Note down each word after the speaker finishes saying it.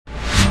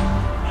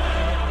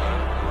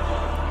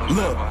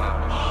Look,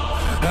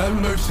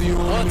 have mercy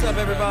on What's me. up,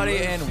 everybody,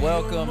 and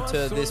welcome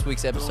to this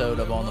week's episode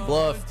of On The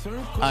Bluff.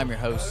 I'm your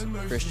host,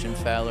 Christian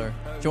Fowler.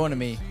 Joining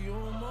me,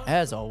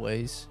 as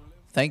always,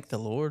 thank the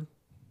Lord,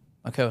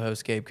 my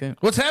co-host, Gabe Coon.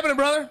 What's happening,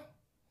 brother?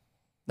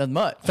 Nothing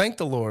much. Thank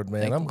the Lord,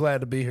 man. Thank I'm the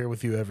glad to be here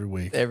with you every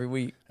week. Every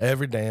week.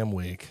 Every damn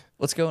week.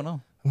 What's going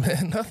on?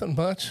 Man, nothing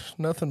much.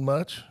 Nothing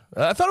much.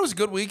 I thought it was a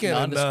good weekend.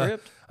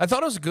 Nondescript? I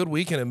thought it was a good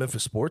weekend in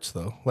Memphis sports,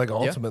 though. Like,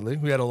 ultimately,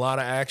 we had a lot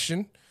of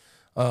action.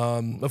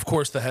 Of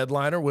course, the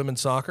headliner,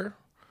 women's soccer.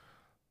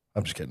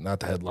 I'm just kidding,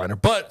 not the headliner,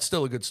 but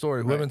still a good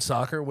story. Right. Women's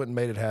soccer went and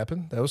made it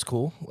happen. That was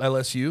cool.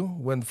 LSU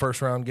win the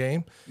first round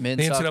game. Men's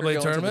the soccer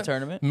NCAA going to the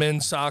tournament.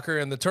 Men's soccer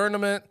in the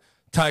tournament.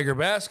 Tiger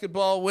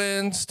basketball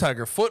wins.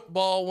 Tiger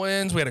football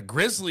wins. We had a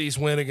Grizzlies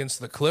win against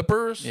the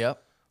Clippers.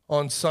 Yep.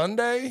 On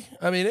Sunday.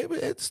 I mean,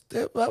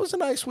 that was a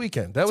nice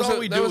weekend. That was all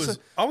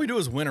we do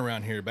is win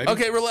around here, baby.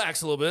 Okay,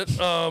 relax a little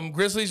bit.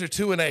 Grizzlies are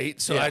 2-8,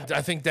 so Yeah.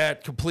 I think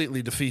that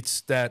completely defeats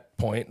that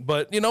point.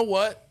 But you know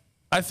what?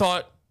 I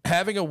thought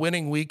having a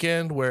winning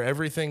weekend where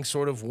everything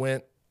sort of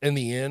went in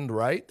the end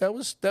right. That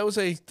was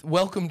a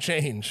welcome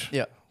change.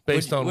 Yeah.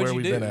 Based on where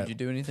we've been at. Did you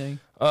do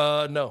anything?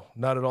 No,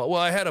 not at all. Well,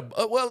 I had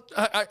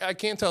I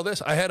can't tell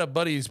this. I had a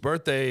buddy's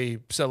birthday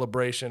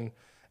celebration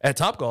at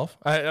Topgolf.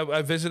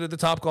 I visited the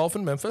Topgolf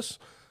in Memphis.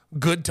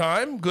 Good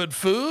time, good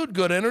food,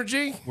 good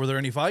energy. Were there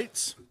any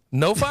fights?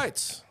 No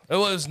fights. It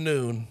was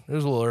noon. It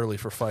was a little early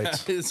for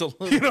fights. It's a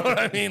little. You know what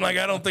I mean? Like,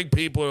 I don't think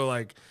people are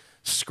like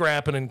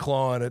scrapping and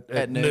clawing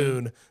at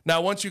noon.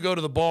 Now, once you go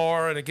to the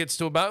bar and it gets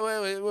to about,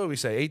 what do we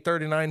say,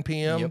 8:30, 9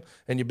 p.m., Yep.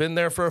 and you've been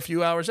there for a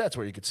few hours, that's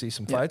where you could see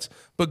some fights.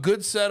 But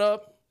good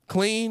setup,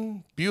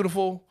 clean,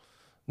 beautiful,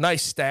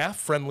 nice staff,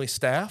 friendly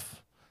staff.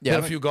 Yeah,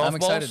 Hit a few golf I'm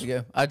excited balls. to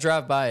go. I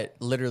drive by it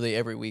literally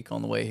every week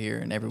on the way here,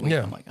 and every week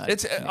I'm like,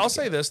 I'll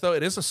say this though,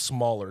 it is a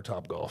smaller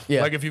Topgolf.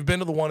 Yeah. Like if you've been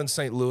to the one in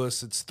St.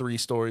 Louis, it's 3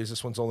 stories.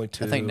 This one's only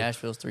 2. I think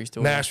Nashville's 3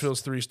 stories. Nashville's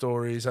 3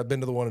 stories. I've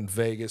been to the one in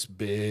Vegas,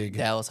 big.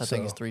 Dallas, I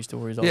think, is 3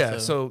 stories also. Yeah,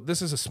 so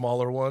this is a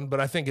smaller one, but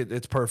I think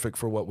it's perfect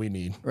for what we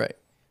need. Right.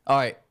 All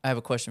right, I have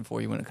a question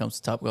for you when it comes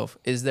to Topgolf.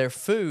 Is their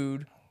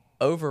food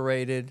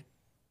overrated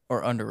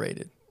or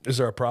underrated? Is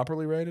there a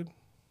properly rated?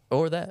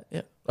 Or that,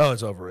 yeah. Oh,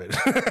 it's overrated.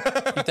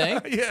 You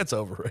think? Yeah, it's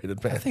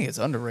overrated, man. I think it's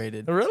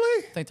underrated.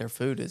 Really? I think their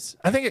food is.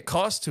 I think it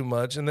costs too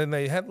much, and then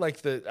they had like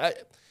I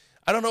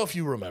don't know if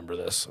you remember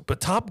this, but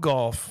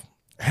Topgolf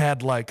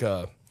had like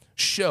a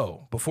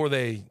show before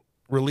they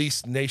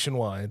released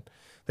nationwide.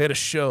 They had a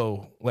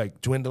show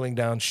like dwindling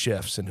down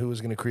chefs and who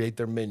was going to create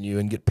their menu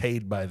and get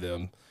paid by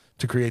them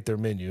to create their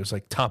menu. It's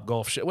like Top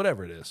Golf Chef,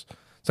 whatever it is.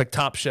 It's like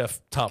Top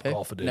Chef, Top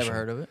Golf Edition. Never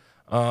heard of it.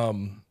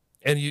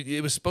 And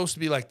it was supposed to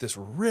be like this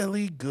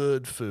really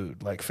good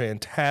food, like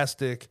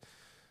fantastic,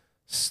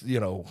 I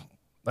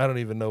don't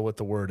even know what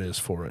the word is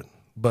for it,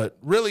 but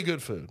really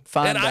good food.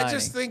 Fine dining. I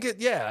just think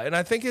and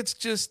I think it's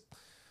just,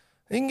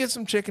 you can get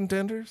some chicken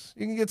tenders,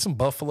 you can get some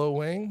buffalo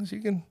wings,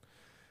 you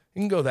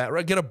can go that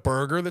right, get a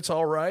burger that's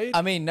all right.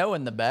 I mean,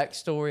 knowing the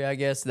backstory, I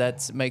guess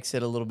that makes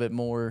it a little bit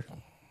more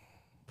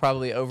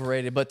probably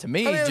overrated. But to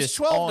me, it's just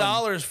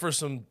 $12 for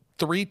some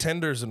 3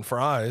 tenders and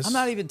fries. I'm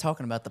not even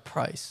talking about the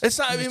price. It's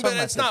not. I'm I just mean, but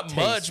talking it's about not the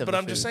much. taste of But the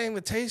I'm just food. saying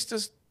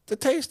the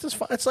taste is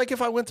fine. It's like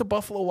if I went to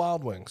Buffalo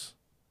Wild Wings.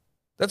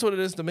 That's what it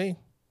is to me.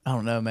 I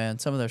don't know, man.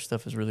 Some of their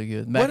stuff is really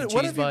good. Mac and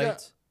cheese have you got?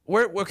 bites.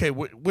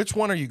 Which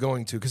one are you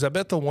going to? Because I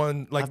bet the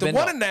one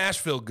in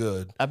Nashville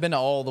good. I've been to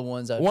all the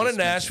ones. One in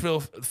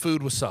Nashville,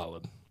 food was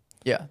solid.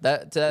 Yeah,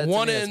 that to me,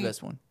 that's the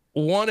best one.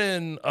 One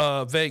in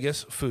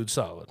Vegas, food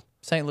solid.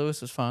 St.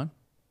 Louis was fine.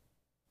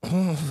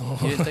 You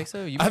didn't think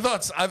so? I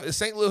thought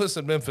St. Louis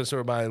and Memphis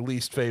are my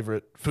least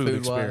favorite food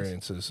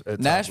experiences. At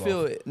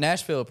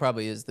Nashville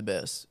probably is the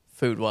best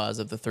food-wise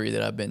of the 3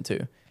 that I've been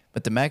to.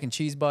 But the mac and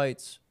cheese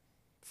bites,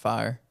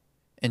 fire.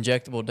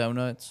 Injectable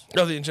donuts.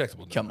 Oh, the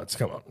injectable donuts.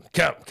 Come on. You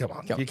can't go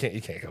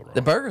wrong.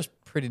 The burger's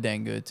pretty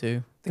dang good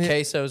too. The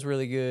queso's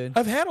really good.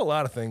 I've had a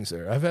lot of things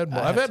there. I've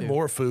had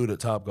more food at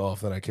Topgolf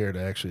than I care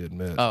to actually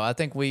admit. Oh, I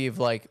think we've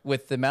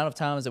with the amount of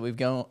times that we've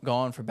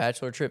gone for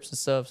bachelor trips and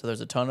stuff. So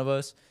there's a ton of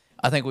us.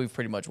 I think we've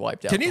pretty much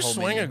wiped out. Can you the whole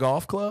swing menu. a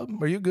golf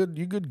club? Are you good?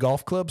 You good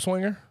golf club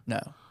swinger? No.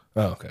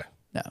 Oh, okay.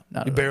 No,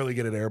 not You at all. barely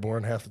get it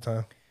airborne half the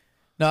time.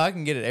 No, I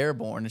can get it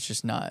airborne. It's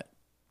just not.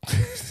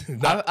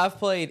 I've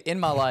played in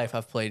my life.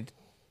 I've played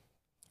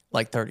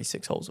like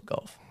 36 holes of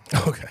golf.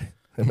 Okay,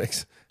 that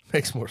makes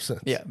more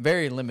sense. Yeah,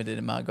 very limited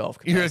in my golf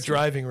capacity. You're a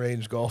driving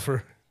range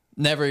golfer.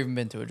 Never even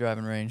been to a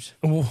driving range.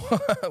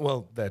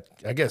 Well,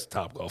 I guess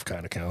Topgolf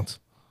kind of counts.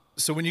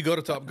 So when you go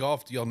to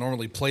Topgolf, do y'all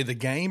normally play the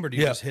game, or do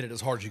you just hit it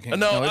as hard as you can?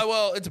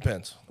 Well, it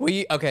depends.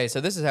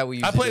 So this is how we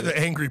usually I played do it. the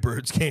Angry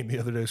Birds game the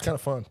other day. It's kind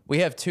of fun. We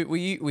have two.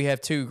 We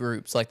have 2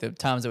 groups. Like the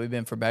times that we've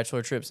been for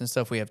bachelor trips and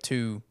stuff, we have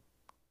 2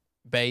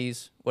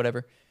 bays,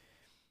 whatever.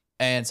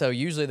 And so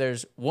usually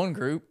there's one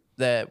group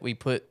that we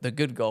put the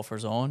good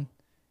golfers on,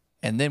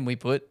 and then we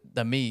put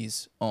the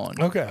me's on.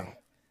 Okay,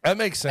 that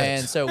makes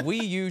sense. And so we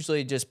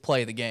usually just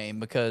play the game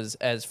because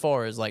as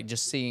far as like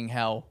just seeing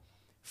how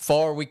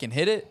far we can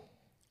hit it,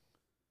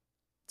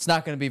 it's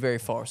not going to be very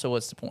far. So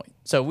what's the point?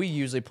 So we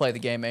usually play the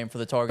game, aim for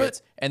the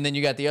targets, and then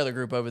you got the other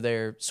group over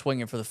there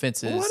swinging for the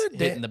fences,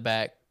 hitting the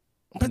back.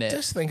 But net.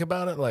 just think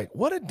about it, like,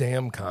 what a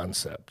damn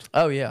concept.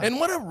 Oh, yeah. And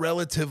what a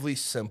relatively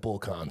simple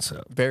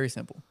concept. Very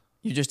simple.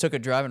 You just took a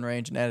driving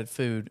range and added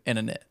food and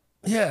a net.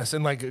 Yes,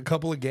 and like a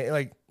couple of games,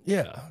 like,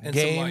 yeah. And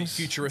games. some like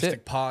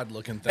futuristic pod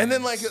looking things. And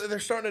then like they're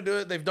starting to do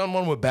it. They've done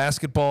one with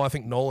basketball. I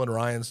think Nolan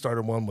Ryan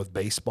started one with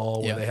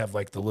baseball where they have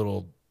like the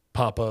little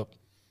pop-up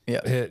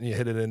hit and you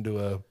hit it into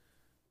a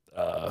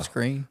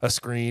screen,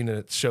 and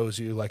it shows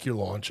you like your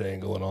launch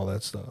angle and all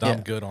that stuff. I'm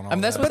good on all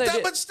that's that.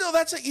 what But still,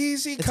 that's an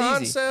easy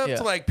concept. Easy.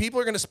 Yeah. Like people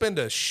are going to spend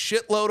a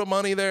shitload of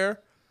money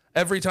there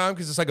every time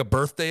because it's like a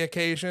birthday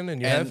occasion,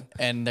 and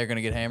and they're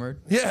gonna get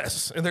hammered.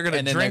 Yes, and they're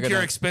going to drink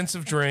your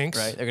expensive drinks.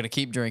 Right, they're gonna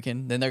keep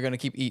drinking. Then they're gonna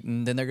keep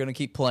eating. Then they're gonna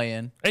keep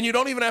playing. And you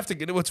don't even have to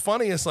get it. What's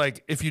funny is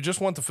like if you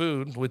just want the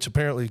food, which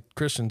apparently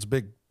Christian's a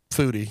big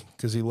foodie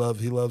because he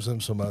loves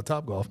him some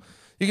Topgolf.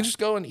 You can just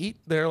go and eat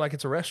there like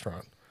it's a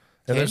restaurant.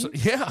 And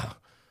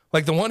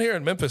like the one here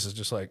in Memphis is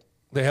just like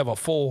they have a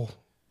full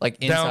like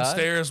inside?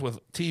 Downstairs with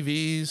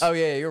TVs. Oh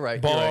yeah, you're right.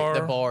 Bar. You're right.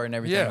 The bar and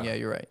everything. Yeah,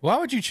 you're right. Why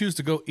would you choose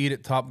to go eat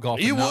at Topgolf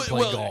and not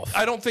play golf?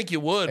 I don't think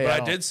you would, but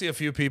I did see a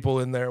few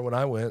people in there when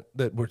I went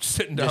that were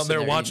sitting down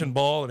there watching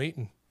ball and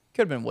eating.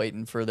 Could have been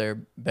waiting for their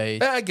bay.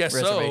 I guess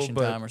reservation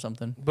so, time or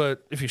something.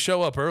 But if you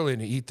show up early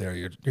and you eat there,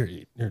 you're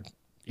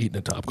eating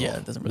at Topgolf. Yeah,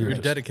 it doesn't really.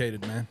 You're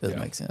dedicated, man. Doesn't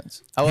make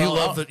sense. You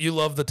love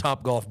the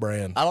Topgolf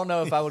brand. I don't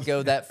know if I would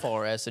go that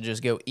far as to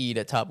just go eat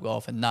at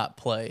Topgolf and not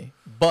play.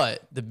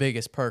 But the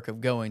biggest perk of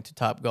going to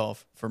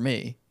Topgolf for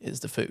me is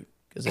the food.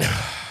 Because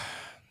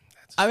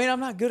I mean, I'm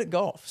not good at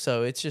golf,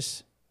 so it's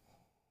just.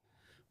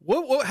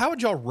 How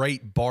would y'all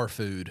rate bar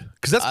food?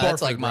 Because that's bar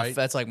food, like right?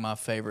 That's like my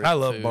favorite. I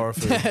love bar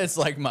food. It's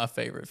like my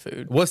favorite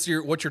food. What's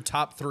your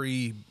top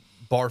 3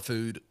 bar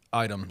food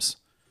items?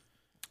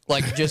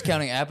 Like just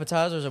counting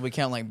appetizers, or we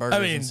count like burgers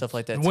and stuff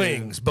like that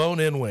wings,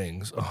 bone-in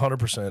wings,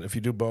 100%. If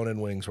you do bone-in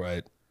wings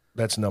right,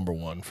 that's number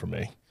one for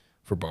me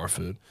for bar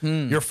food.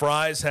 Your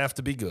fries have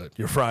to be good.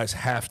 Your fries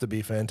have to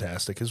be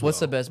fantastic as well. What's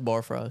the best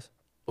bar fries?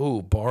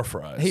 Ooh, bar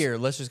fries. Here,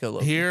 let's just go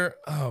look. Here,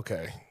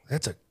 okay,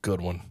 that's a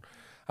good one.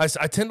 I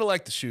tend to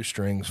like the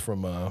shoestrings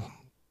from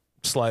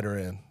Slider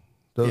Inn.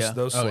 Those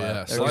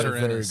slap. Slider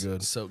Inn Inn is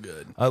good. So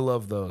good. I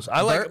love those.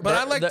 I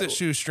like the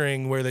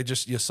shoestring where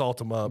you salt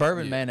them up.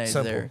 Bourbon mayonnaise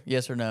there,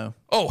 yes or no?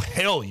 Oh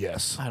hell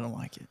yes. I don't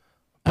like it.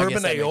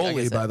 Bourbon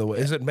aioli, by the way.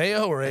 Is it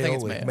mayo or aioli? I think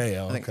it's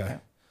mayo. Mayo. Okay.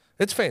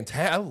 It's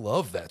fantastic. I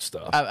love that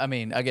stuff. I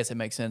mean, I guess it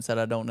makes sense that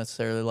I don't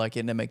necessarily like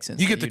it, and it makes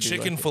sense. You get the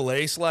chicken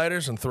fillet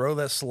sliders and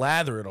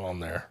slather it on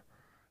there.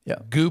 Yeah.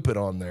 Goop it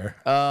on there.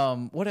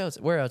 What else?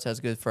 Where else has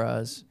good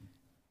fries?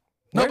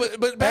 No,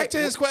 but back to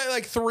his question,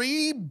 like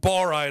 3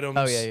 bar items.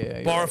 Oh,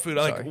 yeah. Bar food.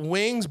 Like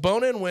wings,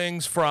 bone-in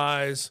wings,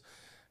 fries.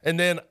 And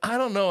then, I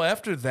don't know,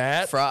 after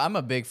that. I'm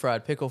a big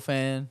fried pickle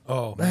fan.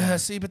 Oh,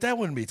 see, but that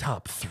wouldn't be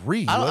top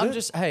 3.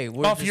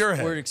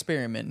 We're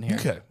experimenting here.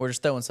 Okay. We're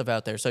just throwing stuff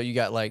out there. So you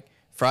got like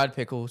fried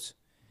pickles.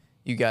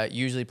 You got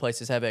usually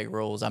places have egg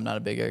rolls. I'm not a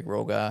big egg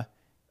roll guy.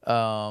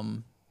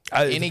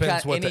 It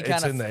depends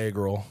what's in the egg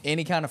roll.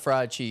 Any kind of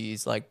fried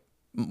cheese, like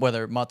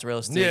whether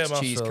mozzarella sticks,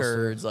 cheese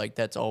curds, like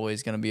that's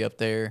always going to be up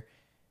there.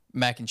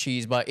 Mac and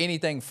cheese, but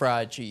anything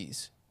fried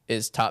cheese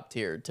is top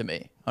tier to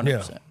me,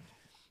 100%.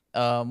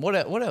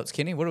 What else,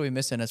 Kenny? What are we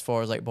missing as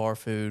far as like bar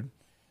food?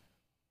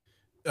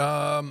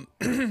 There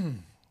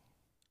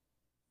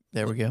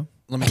we go.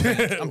 Let me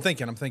think. I'm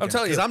thinking. I'm telling you,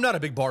 because I'm not a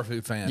big bar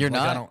food fan. You're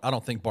not? I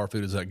don't think bar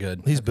food is that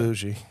good. He's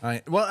bougie.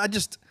 It's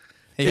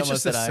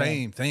just the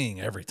same thing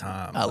every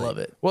time. I love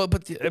it. Well,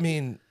 but I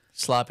mean,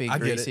 sloppy,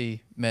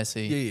 greasy,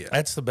 messy. Yeah.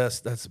 That's the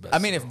best. That's the best. I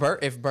mean, if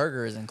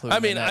burger is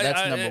included,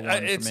 that's number one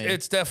for me.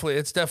 It's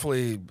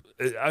definitely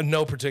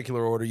no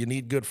particular order. You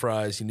need good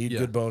fries. You need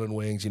good bone and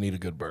wings. You need a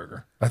good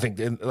burger. I think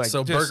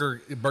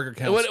burger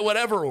counts.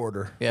 Whatever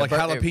order. Yeah, like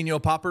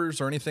jalapeno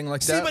poppers or anything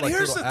like that. See, but like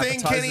here's the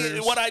thing, Kenny.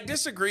 appetizers. What I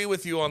disagree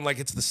with you on, like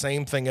it's the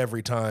same thing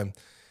every time,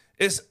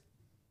 is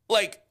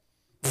like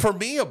for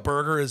me a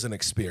burger is an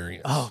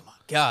experience. Oh my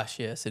gosh,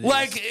 yes, it is.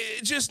 Like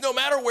just no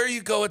matter where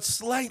you go, it's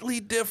slightly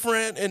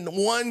different, and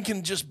one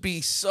can just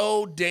be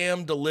so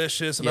damn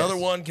delicious. Another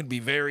one can be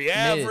very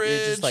average.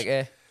 It's just like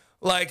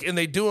Like, and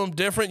they do them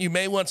different. You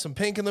may want some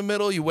pink in the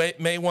middle. You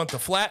may want the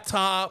flat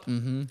top.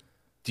 Mm-hmm.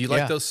 Do you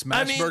like those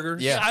smash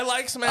burgers? Yeah, I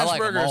like smash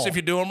burgers if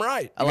you do them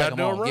right. I like them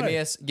all.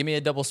 Give me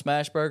a double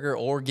smash burger,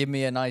 or give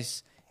me a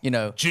nice,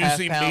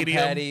 juicy half-pound medium.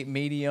 patty,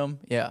 medium.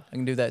 Yeah, I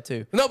can do that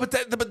too. No, but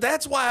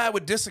that's why I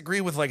would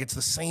disagree with like it's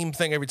the same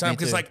thing every time,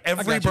 because like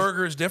every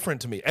burger is different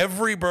to me.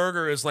 Every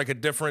burger is like a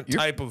different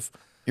type of.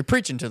 You're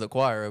preaching to the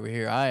choir over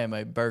here. I am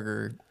a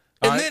burger.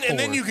 And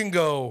then you can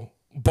go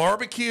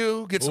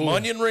barbecue, get some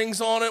onion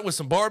rings on it with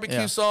some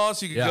barbecue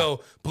sauce. You could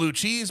go blue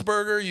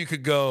cheeseburger. You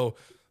could go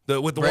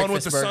with the one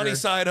with the sunny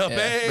side up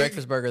egg.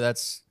 Breakfast burger.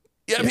 That's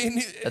I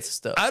mean that's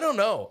stuff. I don't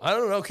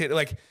know, Kid.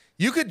 Like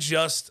you could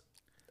just.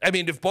 I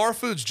mean, if bar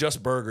food's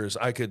just burgers,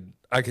 I could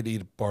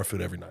eat bar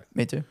food every night.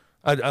 Me too.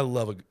 I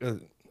love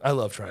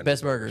trying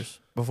best burgers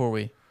before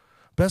we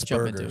best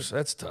jump burgers.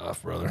 That's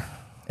tough, brother.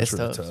 It's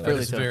really tough. tough. It's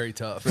really It's tough. very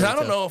tough. 'Cause I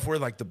don't know if we're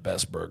like the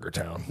best burger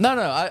town. No,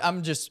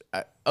 I'm just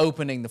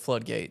opening the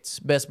floodgates.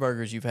 Best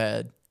burgers you've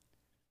had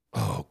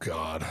Oh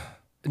God.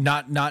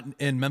 Not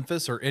in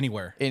Memphis or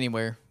anywhere.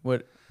 anywhere.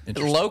 What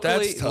Interesting.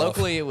 locally? That's tough.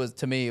 Locally, it was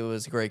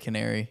Great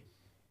Canary.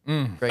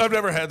 Great I've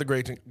never had the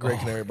Great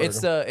Canary burger.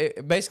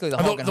 It's basically the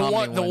the, hog and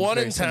hominy the one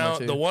very in similar town.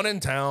 to. The one in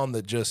town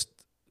that just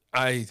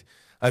I've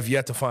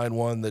yet to find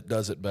one that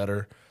does it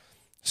better.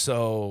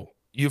 So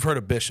you've heard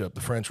of Bishop,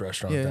 the French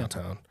restaurant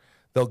downtown.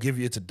 They'll give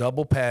you, it's a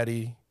double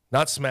patty,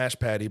 not smash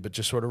patty, but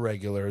just sort of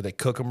regular. They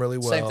cook them really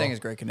well. Same thing as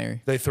Great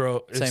Canary. They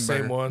throw it's Same the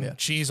same burger, one, yeah.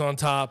 cheese on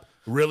top,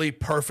 really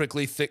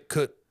perfectly thick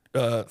cut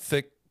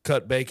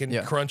bacon,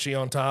 Yeah. crunchy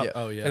on top. Yeah.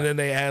 Oh, yeah. And then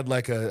they add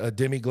like a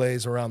demi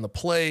glaze around the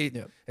plate,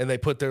 Yeah. and they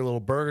put their little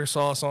burger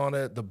sauce on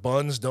it. The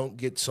buns don't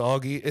get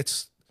soggy.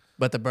 It's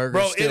But the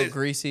burger's still it is,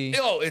 greasy.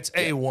 Oh, it's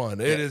A1.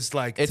 It is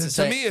like It's to, the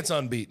same- me, it's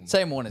unbeaten.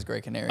 Same one as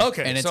Great Canary.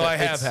 Okay, and it's so I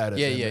have it's- had it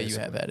Yeah, then, you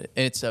basically. have had it.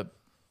 It's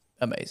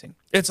amazing.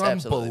 It's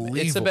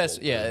Absolutely. It's the best.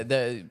 unbelievable,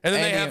 Yeah. And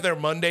then they have their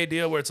Monday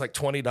deal where it's like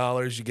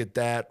 $20. You get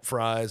that,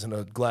 fries, and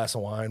a glass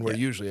of wine. Where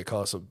usually it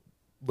costs a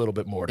little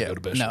bit more to go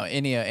to Bishop. No,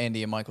 any of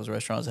Andy and Michael's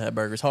restaurants that have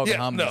burgers. Hog and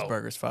Homony's no.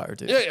 burgers fire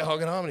too. Yeah,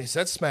 Hog and Hominies.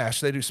 That's smash.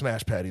 They do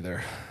smash patty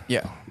there.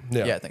 Yeah.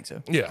 Yeah. Yeah, I think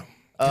so. Yeah,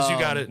 because you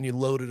got it and you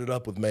loaded it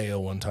up with mayo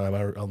one time.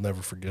 I'll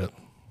never forget.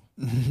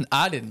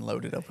 I didn't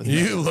load it up with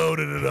You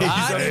loaded it up.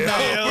 I with did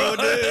mayo, not.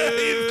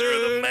 He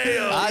threw the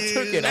mayo. I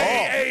took it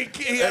Hey, off.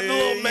 he had the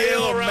little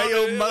mayo around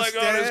mayo it, like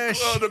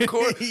on the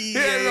corner. He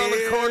had it on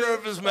the corner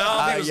of his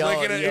mouth. He was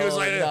licking it. He was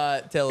like,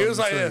 not telling he was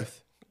the like, truth.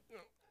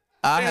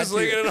 I he had was to.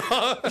 licking it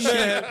off.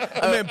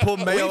 That man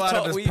pulled mayo out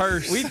of his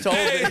purse. We've told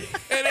Hey, it.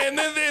 and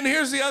then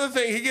here's the other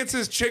thing. He gets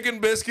his chicken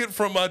biscuit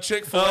from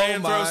Chick-fil-A Oh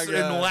and my throws God.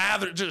 and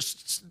lather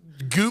just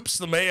goops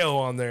the mayo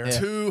on there. Yeah.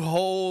 2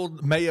 whole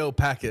mayo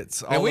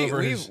packets all And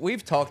over his.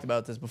 we've talked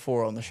about this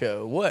before on the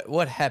show.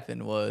 What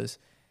happened was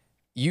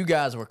you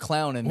guys were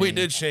clowning me. We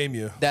did shame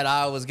you. that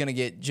I was gonna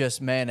get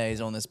just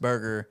mayonnaise on this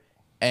burger,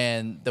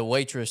 and the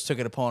waitress took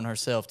it upon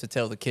herself to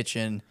tell the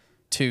kitchen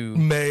to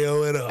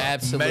Mayo it up.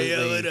 absolutely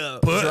Mayo it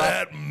up. Put drop-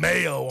 that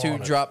mayo to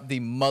on it. drop the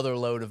mother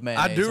load of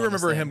mayonnaise. I do on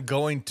remember this him thing.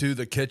 going to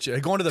the kitchen,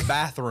 going to the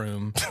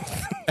bathroom,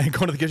 and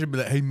going to the kitchen and be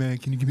like, "Hey man,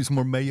 can you give me some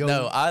more mayo?"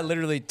 No, I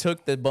literally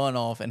took the bun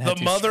off and had The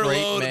to mother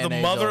scrape load, the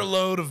mayonnaise mother off.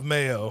 load of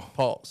mayo.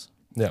 Pause.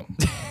 Yeah,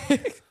 I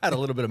had a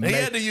little bit of he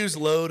mayo. had to use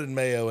load and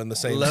mayo in the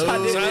same Load-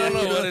 sentence. I don't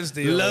know what his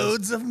deal is.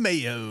 Loads of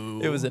mayo.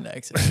 It was an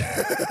accident.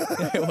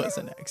 It was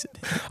an accident.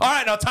 All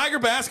right, now Tiger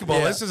basketball.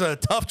 Yeah. This is a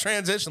tough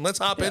transition. Let's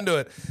hop into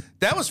it.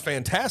 That was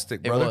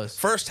fantastic, brother. was.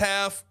 First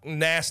half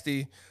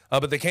nasty,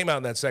 but they came out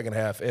in that second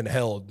half and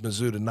held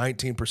Mizzou to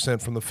 19%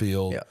 from the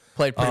field. Yeah,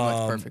 played pretty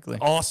much perfectly.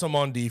 Awesome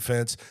on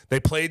defense. They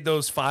played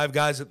those 5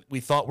 guys that we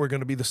thought were going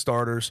to be the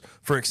starters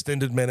for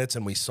extended minutes,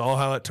 and we saw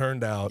how it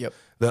turned out. Yep.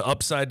 The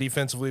upside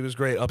defensively was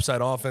great. Upside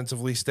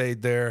offensively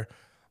stayed there.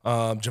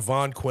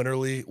 Javon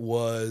Quinterly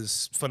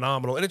was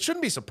phenomenal. And it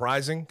shouldn't be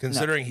surprising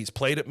considering he's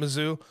played at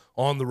Mizzou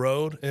on the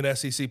road in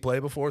SEC play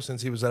before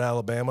since he was at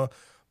Alabama.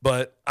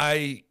 But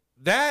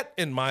that,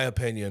 in my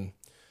opinion,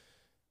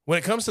 when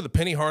it comes to the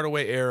Penny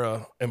Hardaway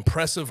era,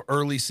 impressive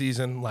early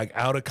season, like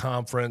out of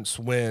conference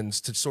wins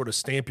to sort of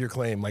stamp your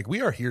claim, like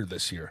we are here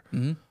this year.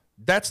 Mm-hmm.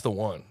 That's the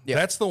one. Yeah.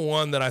 That's the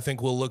one that I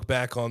think we'll look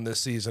back on this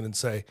season and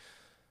say,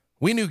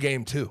 we knew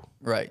game 2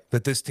 Right.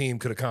 that this team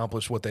could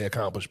accomplish what they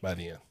accomplished by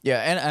the end. Yeah,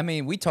 and I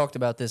mean, we talked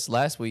about this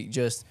last week.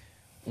 Just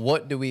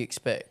what do we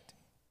expect,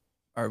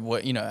 or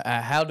what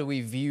how do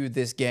we view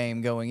this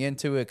game going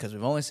into it? Because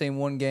we've only seen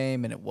one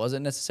game, and it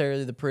wasn't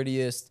necessarily the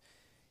prettiest.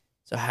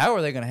 So how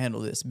are they going to handle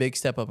this big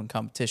step up in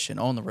competition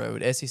on the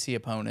road, SEC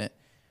opponent?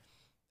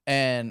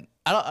 And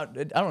I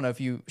don't know if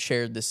you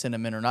shared this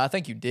sentiment or not. I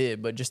think you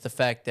did, but just the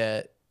fact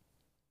that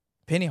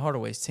Penny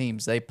Hardaway's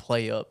teams, they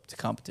play up to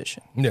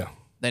competition. Yeah.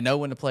 They know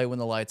when to play when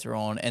the lights are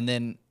on. And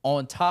then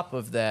on top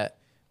of that,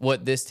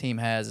 what this team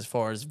has as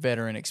far as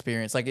veteran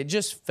experience, like it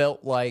just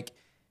felt like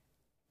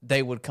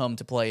they would come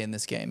to play in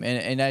this game.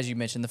 And as you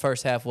mentioned, the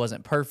first half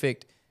wasn't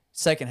perfect.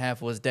 Second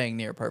half was dang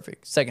near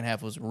perfect. Second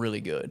half was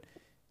really good.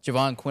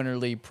 Javon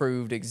Quinterly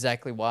proved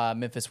exactly why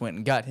Memphis went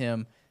and got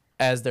him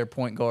as their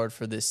point guard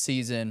for this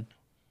season.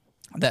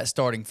 That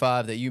starting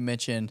 5 that you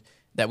mentioned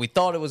that we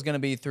thought it was going to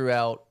be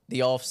throughout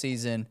the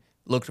offseason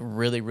looked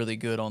really, really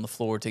good on the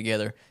floor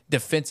together.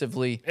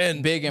 Defensively,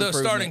 And big the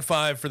improvement. starting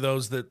 5, for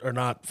those that are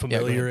not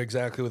familiar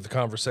exactly with the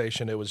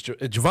conversation, it was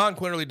Javon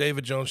Quinterly,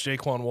 David Jones,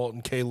 Jaquan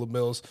Walton, Caleb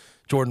Mills,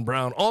 Jordan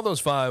Brown, all those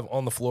 5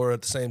 on the floor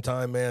at the same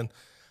time, man.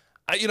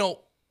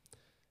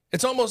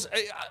 It's almost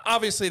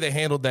obviously they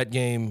handled that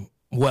game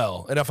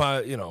well. And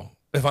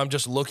if I'm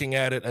just looking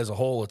at it as a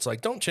whole, it's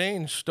like, don't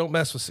change, don't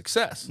mess with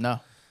success. No.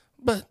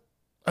 But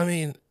I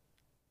mean,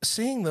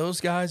 seeing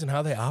those guys and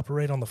how they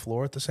operate on the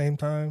floor at the same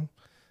time,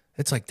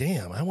 it's like,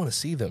 damn, I want to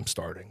see them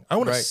starting. I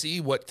want to see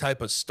what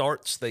type of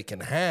starts they can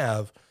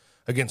have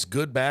against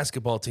good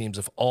basketball teams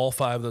if all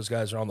 5 of those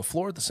guys are on the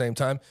floor at the same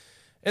time.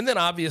 And then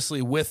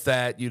obviously with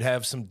that, you'd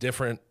have some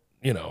different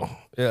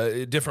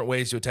different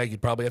ways to attack.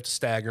 You'd probably have to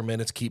stagger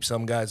minutes, keep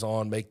some guys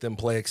on, make them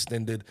play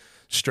extended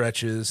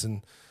stretches,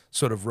 and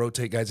sort of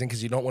rotate guys in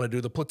because you don't want to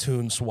do the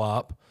platoon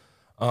swap.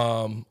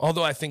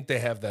 Although I think they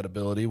have that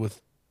ability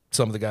with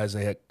some of the guys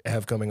they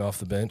have coming off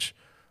the bench.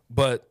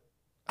 But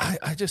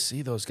I just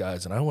see those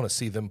guys, and I want to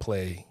see them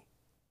play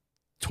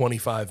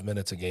 25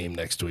 minutes a game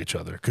next to each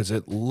other because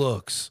it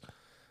looks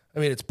 –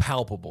 it's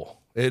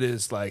palpable. It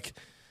is like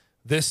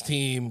this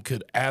team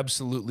could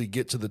absolutely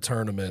get to the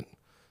tournament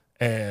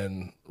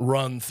and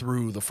run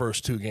through the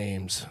first 2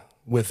 games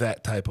with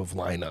that type of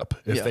lineup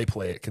if they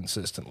play it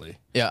consistently.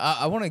 Yeah,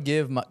 I want to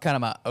give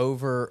my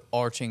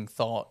overarching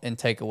thought and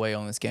takeaway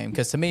on this game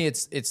because to me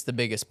it's the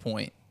biggest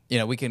point.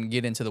 We can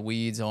get into the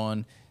weeds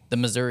on the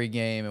Missouri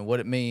game and what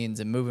it means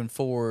and moving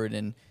forward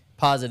and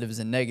positives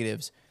and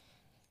negatives.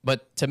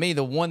 But to me,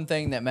 the one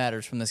thing that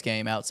matters from this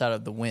game outside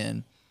of the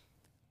win,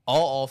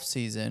 all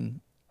offseason,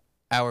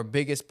 our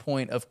biggest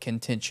point of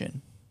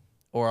contention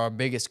or our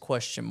biggest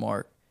question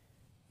mark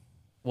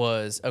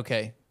was,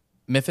 okay,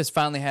 Memphis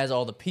finally has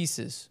all the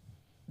pieces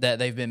that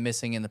they've been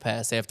missing in the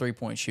past. They have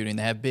 3-point shooting.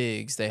 They have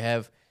bigs. They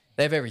have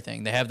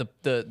everything. They have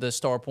the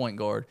star point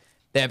guard.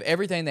 They have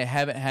everything they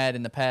haven't had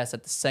in the past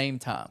at the same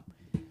time.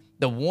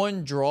 The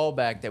one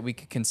drawback that we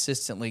could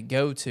consistently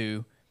go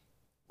to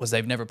was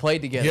they've never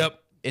played together. Yep.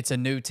 It's a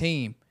new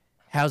team.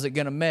 How's it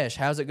going to mesh?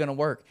 How's it going to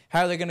work?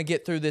 How are they going to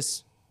get through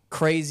this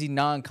crazy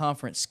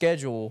non-conference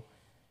schedule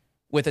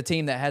with a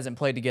team that hasn't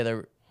played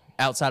together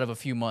outside of a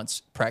few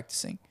months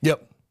practicing?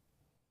 Yep.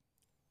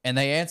 And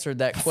they answered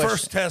that question.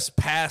 First test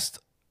passed.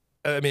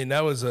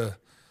 That was a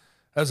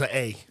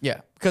A.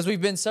 Yeah, because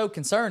we've been so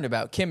concerned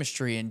about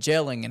chemistry and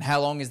gelling and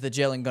how long is the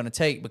gelling going to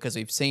take because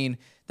we've seen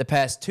the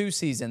past 2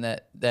 seasons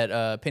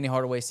that Penny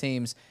Hardaway's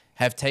teams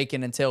have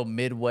taken until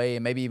midway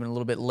and maybe even a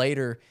little bit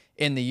later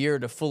in the year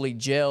to fully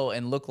gel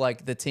and look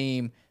like the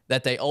team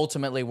that they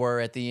ultimately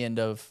were at the end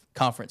of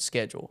conference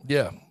schedule.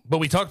 Yeah, but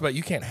we talked about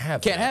you can't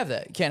have that.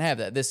 Can't have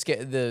that.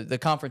 The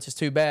conference is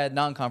too bad.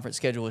 Non-conference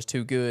schedule is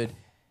too good.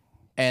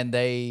 And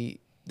they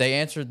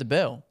answered the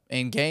bell.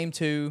 In game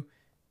 2,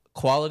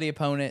 quality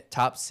opponent,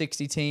 top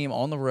 60 team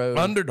on the road.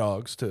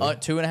 Underdogs, too.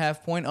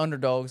 2.5-point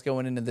underdogs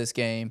going into this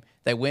game.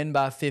 They win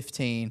by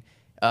 15.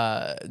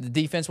 The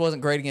defense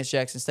wasn't great against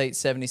Jackson State,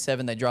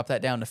 77. They dropped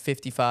that down to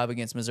 55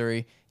 against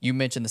Missouri. You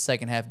mentioned the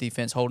second half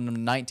defense, holding them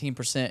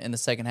 19% in the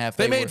second half.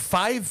 They made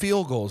 5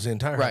 field goals the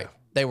entire half.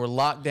 They were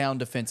locked down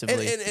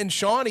defensively. And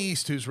Sean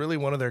East, who's really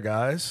one of their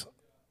guys,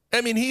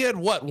 he had,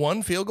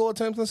 1 field goal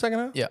attempt in the second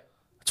half? Yeah.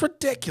 It's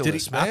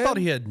ridiculous, man. I thought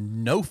he had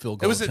no field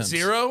goal Was it attempts.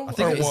 0 I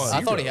think or it was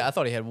 1? I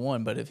thought he had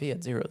 1, but if he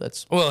had 0,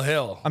 that's... Well,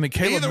 hell.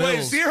 Caleb either way,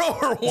 Mills, 0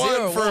 or 1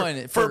 0 or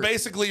 1 for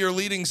basically your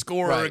leading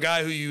scorer, Right. a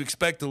guy who you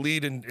expect to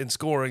lead in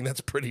scoring.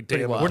 That's pretty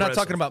damn wild. we're not impressive.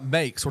 talking about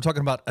makes. We're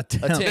talking about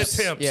attempts.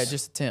 Attempts. Yeah,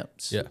 just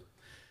attempts. Yeah.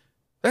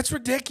 That's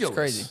ridiculous. It's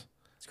crazy.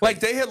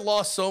 Like, they had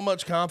lost so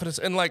much confidence.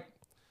 And,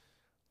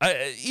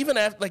 even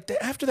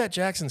after that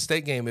Jackson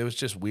State game, it was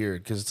just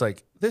weird because it's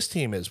like this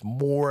team is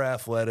more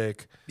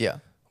athletic. Yeah.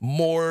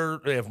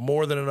 They have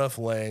more than enough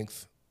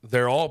length.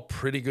 They're all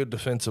pretty good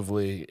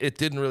defensively. It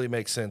didn't really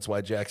make sense why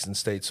Jackson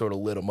State sort of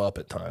lit them up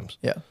at times.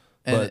 Yeah.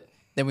 And But-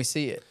 then we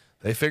see it.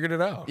 They figured it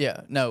out.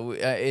 Yeah. No,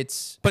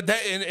 it's... But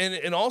that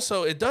and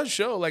also it does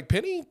show,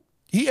 Penny,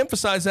 he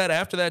emphasized that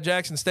after that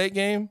Jackson State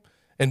game,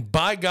 and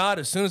by God,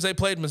 as soon as they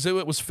played Mizzou,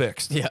 it was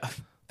fixed. Yeah.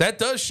 That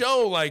does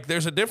show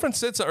there's a different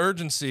sense of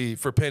urgency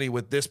for Penny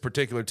with this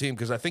particular team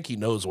because I think he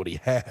knows what he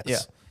has. Yeah.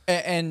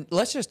 And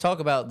let's just talk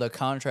about the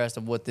contrast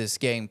of what this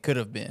game could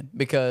have been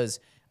because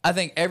I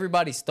think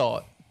everybody's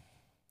thought,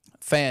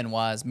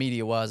 fan-wise,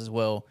 media-wise as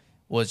well,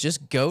 was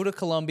just go to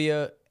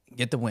Columbia,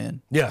 get the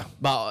win. Yeah.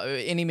 By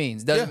any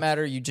means. Doesn't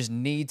matter. You just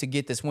need to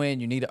get this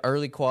win. You need an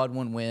early quad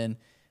 1 win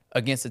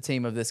against a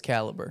team of this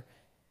caliber.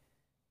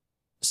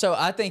 So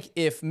I think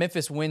if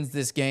Memphis wins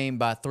this game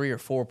by 3 or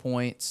 4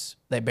 points,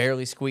 they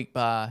barely squeak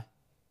by,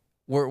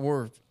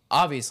 we're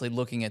obviously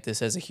looking at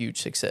this as a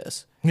huge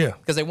success. Yeah.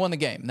 Because they won the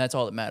game, and that's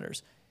all that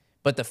matters.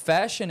 But the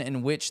fashion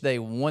in which they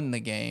won the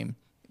game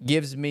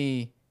gives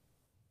me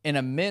an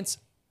immense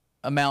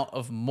amount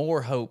of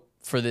more hope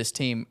for this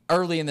team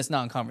early in this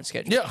non-conference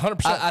schedule. Yeah,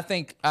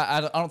 100%.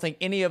 I don't think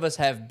any of us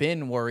have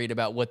been worried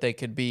about what they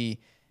could be,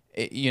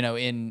 in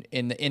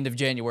the end of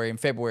January and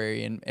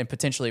February and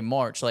potentially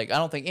March. I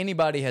don't think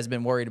anybody has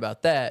been worried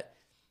about that.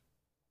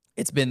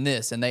 It's been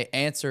this, and they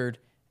answered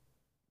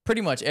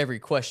pretty much every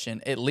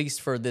question, at least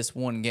for this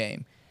one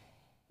game.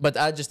 But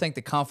I just think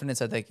the confidence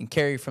that they can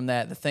carry from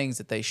that, the things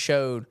that they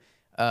showed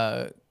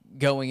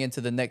going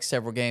into the next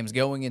several games,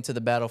 going into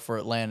the battle for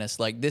Atlantis,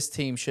 this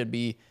team should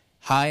be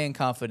high in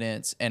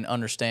confidence and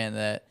understand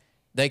that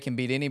they can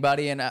beat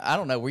anybody. And I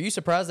don't know, were you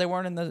surprised they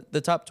weren't in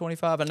the top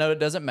 25? I know it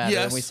doesn't matter,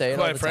 Yes, and we say it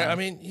all the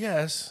time.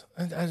 Yes.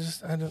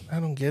 I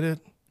don't get it.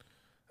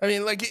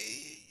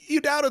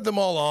 You doubted them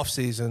all off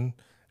season,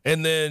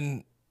 and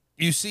then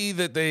you see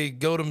that they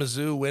go to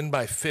Mizzou, win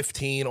by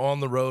 15 on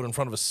the road in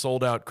front of a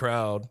sold-out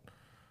crowd.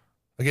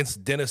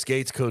 against Dennis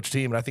Gates' coach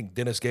team. And I think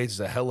Dennis Gates is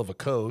a hell of a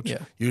coach. Yeah.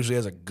 Usually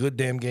has a good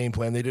damn game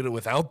plan. They did it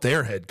without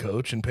their head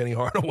coach and Penny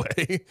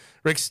Hardaway.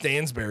 Rick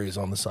Stansberry is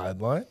on the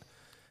sideline.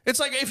 It's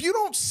like if you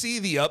don't see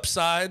the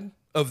upside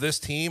of this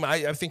team,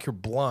 I think you're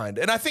blind.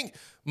 And I think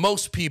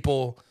most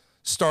people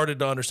started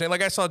to understand.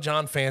 Like I saw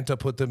John Fanta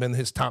put them in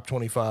his top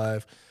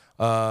 25.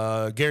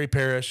 Gary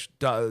Parrish,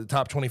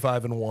 top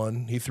 25 and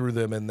 1. He threw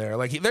them in there.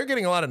 Like they're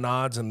getting a lot of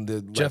nods.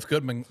 And Jeff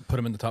Goodman put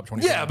him in the top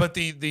 25. Yeah, but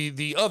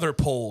the other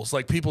polls,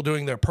 like people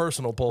doing their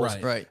personal polls,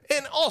 Right.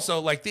 And also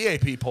like the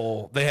AP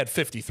poll, they had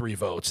 53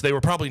 votes. They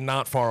were probably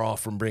not far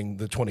off from bringing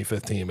the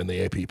 25th team in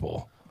the AP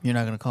poll. You're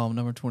not going to call them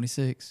number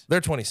 26? They're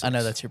 26. I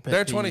know that's your pet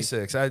They're peeve.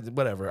 26.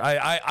 Whatever.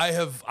 I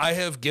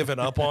have given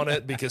up on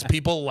it because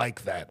people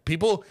like that.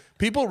 People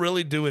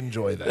really do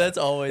enjoy that. That's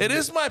always it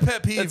is my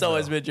pet peeve. That's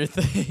always though. been your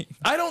thing.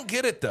 I don't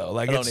get it though.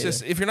 Like I it's don't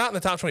just either. if you're not in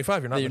the top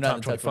 25, you're not in the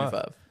top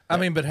 25. I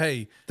mean, but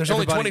hey, There's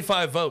only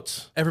 25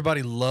 votes,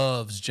 Everybody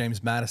loves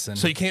James Madison.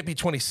 so you can't be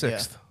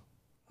 26th.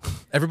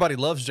 Everybody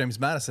loves James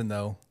Madison,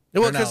 though.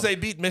 Well, Or no. because they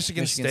beat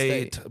Michigan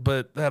State, State.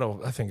 but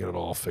I think it'll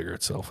all figure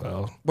itself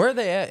out. Where are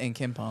they at in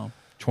Ken Palm?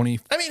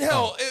 20. I mean,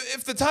 hell,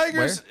 if the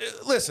Tigers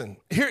listen,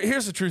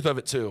 here's the truth of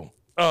it too.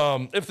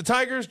 If the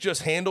Tigers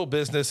just handle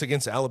business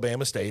against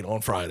Alabama State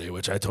on Friday,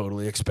 which I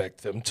totally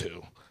expect them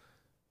to,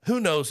 who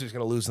knows who's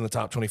going to lose in the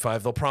top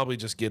 25? They'll probably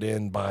just get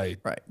in by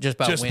Just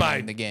by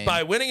winning the game.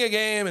 by winning a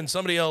game and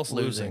somebody else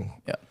losing.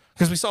 Yeah.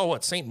 Because we saw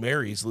St.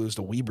 Mary's lose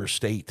to Weber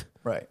State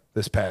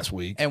this past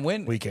week. And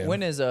weekend.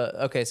 when is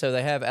okay? So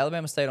they have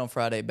Alabama State on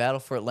Friday. Battle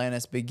for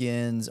Atlantis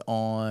begins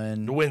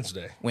on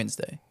Wednesday.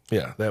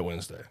 Yeah, that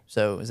Wednesday.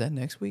 So is that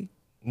next week?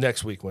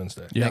 Next week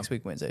Wednesday. Yeah. Next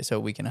week Wednesday. So a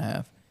week and a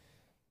half.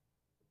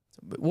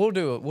 But we'll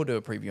do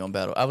a preview on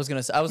Battle. I was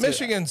gonna say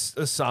Michigan's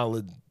a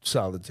solid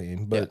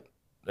team, but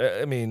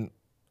I mean,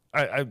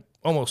 I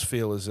almost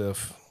feel as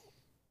if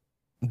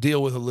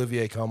deal with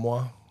Olivier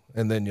Camois,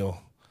 and then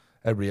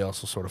everybody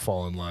else will sort of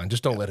fall in line.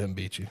 Just don't let him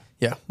beat you.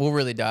 Yeah, we'll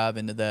really dive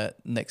into that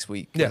next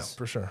week. Yeah,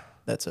 for sure.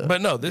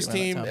 But no, this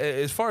team,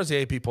 as far as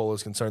the AP poll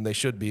is concerned, they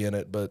should be in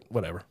it, but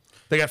whatever.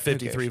 They got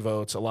 53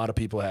 votes. A lot of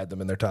people had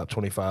them in their top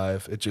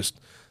 25. It just,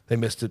 they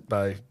missed it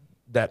by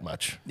that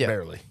much,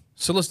 barely.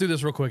 So let's do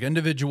this real quick.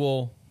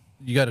 Individual,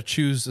 you got to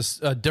choose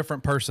a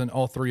different person,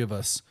 all three of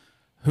us.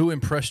 Who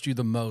impressed you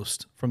the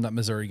most from that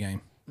Missouri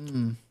game?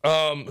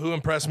 Who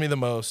impressed me the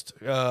most?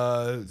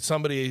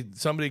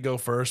 Somebody go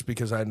first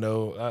because I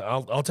know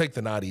I'll take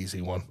the not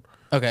easy one.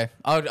 Okay,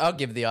 I'll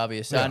give the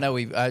obvious. I know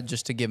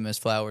just to give him his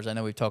flowers. I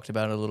know we've talked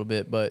about it a little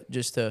bit, but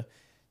just to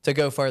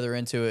go further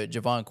into it,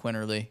 Javon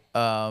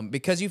Quinterly,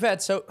 because you've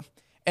had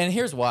and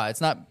here's why.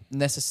 It's not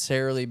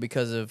necessarily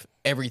because of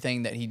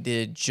everything that he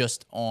did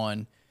just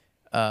on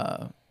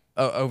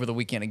over the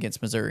weekend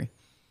against Missouri.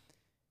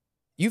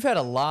 You've had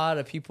a lot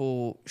of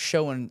people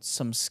showing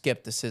some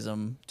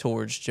skepticism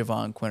towards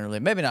Javon Quinterly.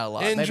 Maybe not a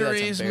lot.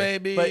 Injuries,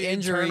 but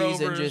injuries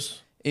turnovers. and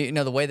just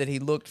the way that he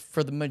looked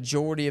for the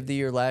majority of the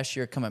year last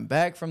year, coming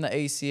back from the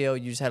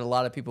ACL. You just had a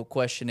lot of people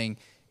questioning: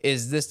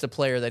 is this the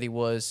player that he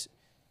was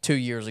 2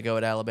 years ago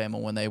at Alabama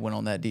when they went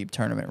on that deep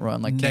tournament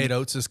run? Like Nate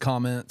Oates'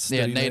 comments.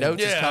 Nate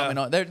Oates' comment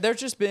on there's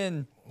just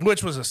been,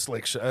 which was a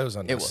slick shot. It was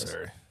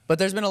unnecessary. But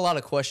there's been a lot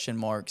of question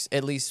marks,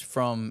 at least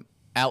from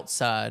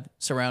outside,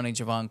 surrounding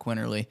Javon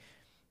Quinterly.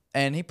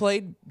 And he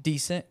played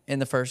decent in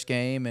the first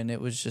game, and it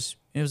was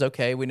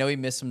okay. We know he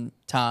missed some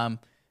time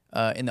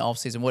in the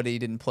offseason. He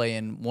didn't play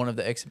in one of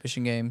the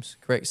exhibition games,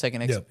 correct?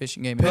 Second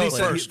exhibition game. Penny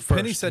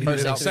Penny said he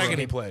was out. Second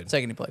he played.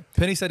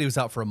 Penny said he was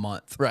out for a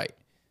month. Right.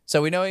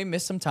 So we know he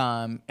missed some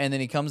time, and then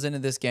he comes into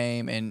this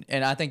game, and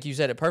I think you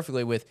said it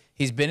perfectly with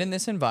he's been in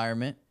this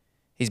environment.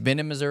 He's been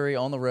in Missouri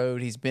on the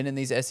road. He's been in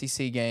these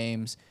SEC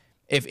games.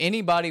 If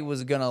anybody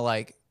was going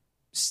to,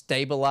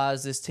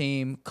 stabilize this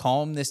team,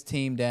 calm this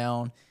team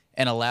down,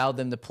 and allow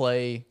them to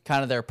play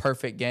kind of their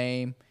perfect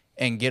game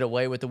and get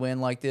away with the win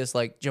like this,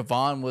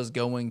 Javon was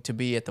going to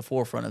be at the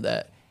forefront of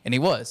that. And he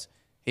was.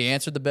 He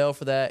answered the bell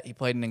for that. He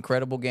played an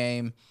incredible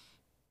game,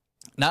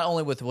 not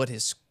only with what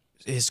his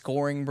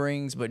scoring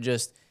brings, but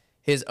just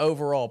his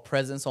overall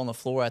presence on the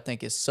floor, I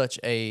think, is such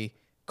a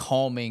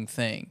calming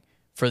thing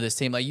for this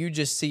team. You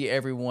just see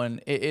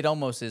everyone, it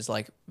almost is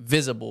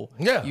visible.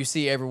 Yeah. You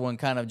see everyone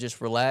kind of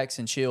just relax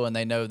and chill, and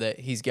they know that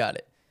he's got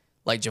it.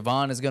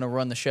 Javon is going to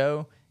run the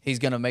show. He's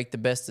going to make the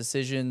best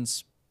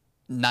decisions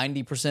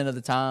 90% of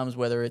the times,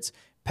 whether it's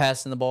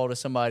passing the ball to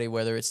somebody,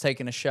 whether it's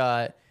taking a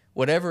shot,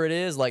 whatever it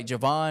is.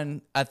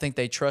 Javon, I think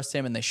they trust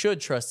him, and they should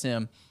trust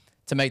him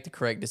to make the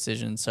correct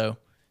decision. So,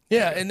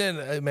 yeah, and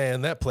then,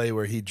 man, that play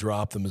where he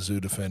dropped the Mizzou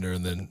defender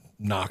and then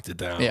knocked it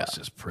down was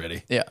just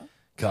pretty. Yeah.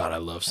 God, I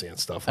love seeing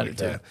stuff like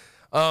that.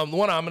 The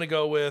one I'm going to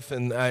go with,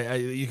 and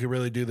you could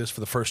really do this for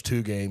the first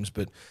two games,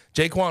 but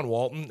Jaquan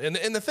Walton.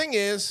 And the thing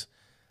is,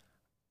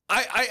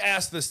 I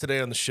asked this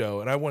today on the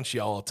show, and I want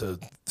y'all to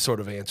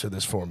sort of answer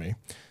this for me.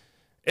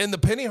 In the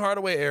Penny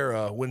Hardaway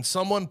era, when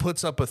someone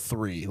puts up a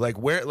three,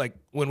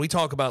 when we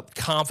talk about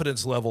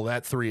confidence level,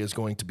 that three is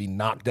going to be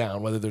knocked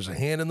down, whether there's a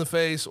hand in the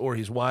face or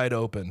he's wide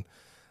open.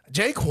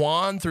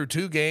 Jaquan through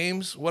 2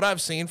 games, what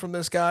I've seen from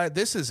this guy,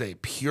 this is a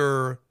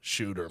pure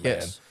shooter, man.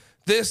 Yes.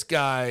 This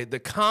guy, the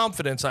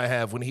confidence I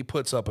have when he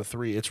puts up a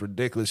 3, it's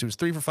ridiculous. He was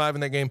 3 for 5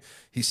 in that game.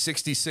 He's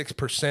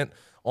 66%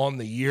 on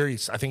the year.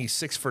 I think he's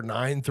 6 for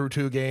 9 through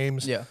 2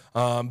 games. Yeah.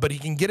 But he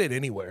can get it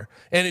anywhere.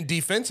 And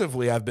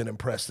defensively, I've been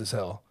impressed as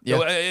hell. Yeah.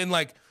 And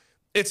like,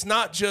 it's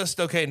not just,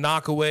 okay,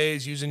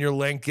 knockaways, using your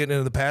length, getting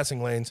into the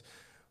passing lanes.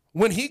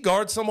 When he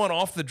guards someone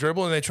off the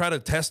dribble and they try to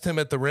test him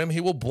at the rim, he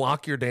will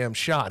block your damn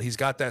shot. He's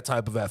got that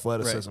type of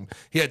athleticism. Right.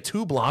 He had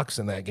 2 blocks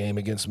in that game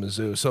against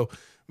Mizzou. So,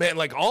 man,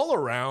 like all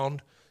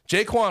around,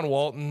 Jaquan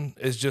Walton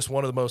is just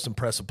one of the most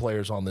impressive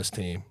players on this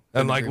team.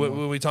 And like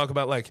when we talk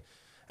about like,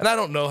 and I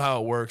don't know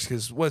how it works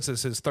because what's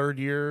this, his third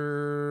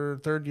year,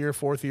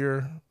 4th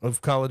year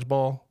of college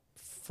ball?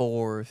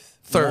 Third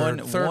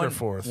or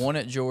fourth. 1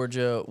 at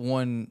Georgia,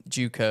 1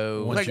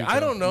 JUCO. Like JUCO.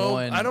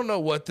 I don't know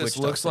what this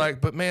looks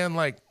like, but man,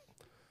 like,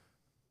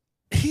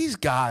 he's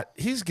got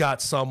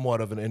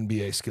somewhat of an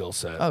NBA skill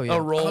set. Oh, yeah.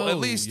 At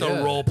least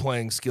a role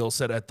playing skill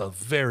set at the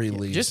very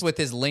least. Just with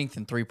his length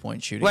and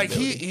 3-point shooting. Like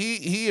ability.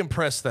 he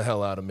impressed the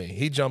hell out of me.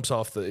 He jumps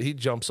off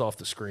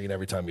the screen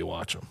every time you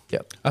watch him.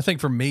 Yep. I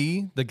think for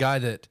me, the guy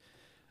that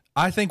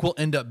I think will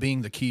end up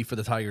being the key for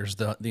the Tigers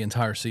the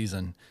entire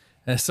season,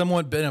 and has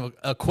somewhat been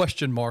a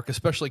question mark,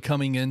 especially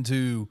coming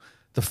into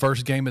the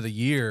first game of the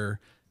year.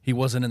 He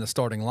wasn't in the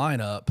starting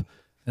lineup.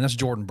 And that's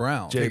Jordan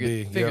Brown.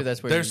 JB. Figure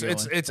that's where you're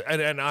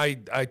going. And I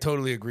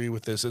totally agree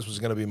with this. This was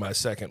going to be my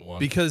second one.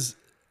 Because,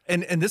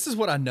 and this is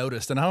what I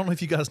noticed, and I don't know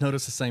if you guys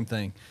noticed the same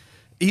thing.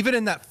 Even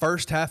in that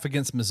first half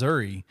against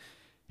Missouri,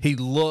 he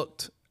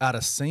looked out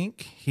of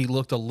sync. He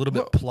looked a little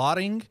bit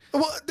plodding.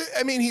 Well,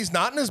 I mean, he's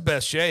not in his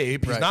best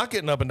shape. He's not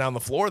getting up and down the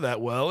floor that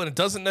well, and it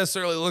doesn't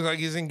necessarily look like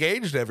he's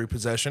engaged every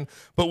possession.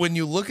 But when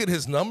you look at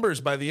his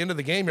numbers by the end of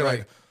the game, you're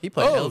like, he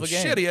played a hell of a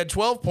game. Shit, he had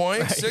 12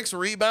 points, 6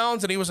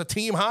 rebounds, and he was a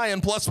team high in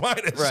plus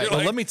minus. Right. Well,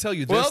 But let me tell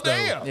you this, though.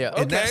 Damn. Yeah.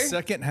 In that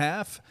second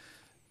half,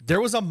 there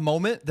was a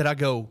moment that I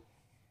go,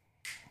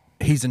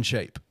 he's in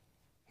shape.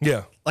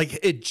 Yeah. Like,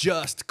 it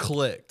just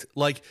clicked.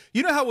 Like,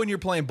 you know how when you're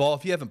playing ball,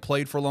 if you haven't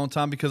played for a long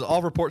time, because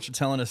all reports are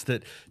telling us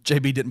that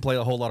JB didn't play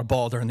a whole lot of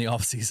ball during the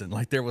offseason.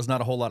 Like, there was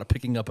not a whole lot of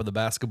picking up of the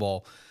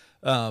basketball.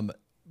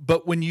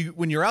 But when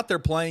you're out there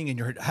playing and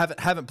you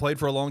haven't played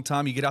for a long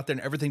time, you get out there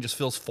and everything just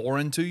feels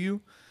foreign to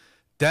you.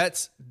 And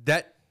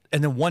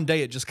then one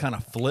day it just kind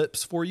of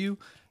flips for you.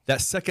 That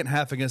second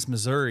half against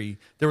Missouri,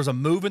 there was a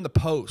move in the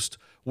post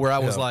where I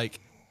was like,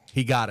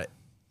 he got it.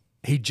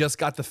 He just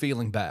got the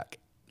feeling back.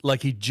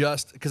 Like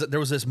because there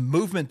was this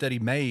movement that he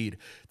made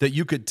that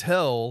you could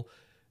tell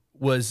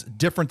was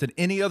different than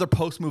any other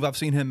post move I've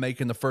seen him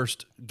make in the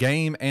first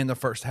game and the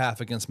first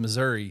half against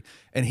Missouri.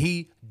 And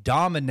he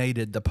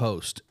dominated the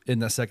post in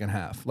the second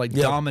half,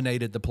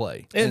 dominated the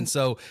play. And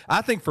so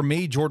I think for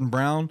me, Jordan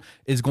Brown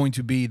is going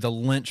to be the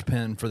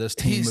linchpin for this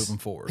team moving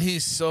forward.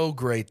 He's so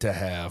great to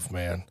have,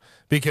 man.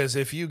 Because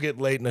if you get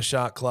late in the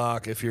shot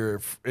clock, if your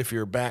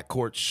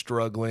backcourt's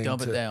struggling,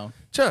 dump it down.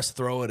 Just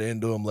throw it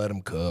into him, let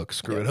him cook.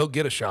 Screw it. He'll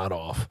get a shot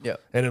off.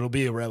 Yep. And it'll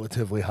be a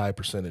relatively high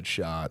percentage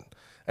shot.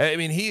 I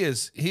mean,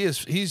 he's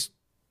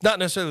not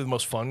necessarily the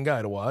most fun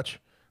guy to watch.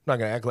 I'm not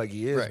gonna act like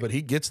he is, but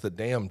he gets the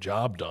damn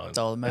job done. That's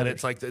all that matters. And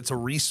it's like it's a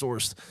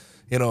resource,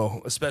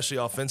 especially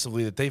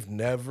offensively, that they've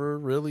never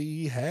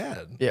really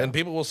had. Yeah. And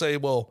people will say,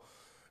 well,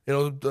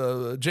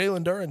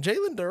 Jalen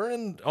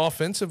Duren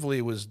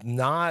offensively was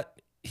not.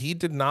 He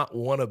did not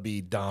want to be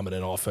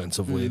dominant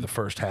offensively the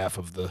first half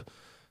of the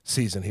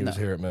season he was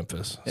here at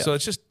Memphis. Yeah. So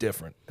it's just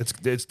different.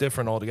 It's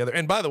different altogether.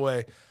 And by the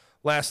way,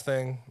 last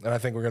thing, and I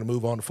think we're going to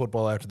move on to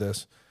football after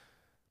this.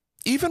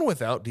 Even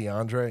without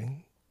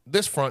DeAndre,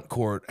 this front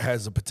court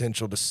has the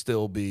potential to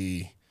still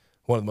be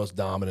one of the most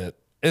dominant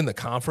in the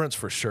conference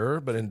for sure,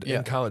 but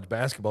in college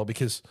basketball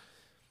because,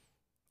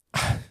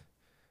 I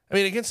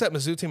mean, against that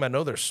Mizzou team, I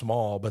know they're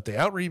small, but they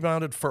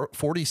out-rebounded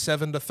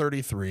 47-33.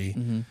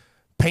 Mm-hmm.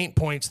 Paint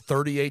points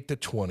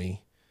 38-20.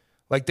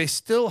 Like they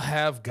still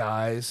have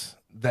guys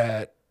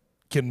that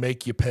can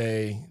make you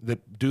pay,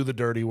 that do the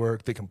dirty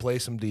work, that can play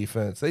some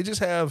defense. They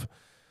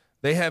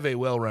have a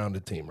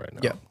well-rounded team right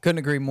now. Yeah, couldn't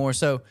agree more.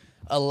 So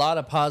a lot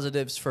of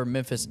positives for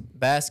Memphis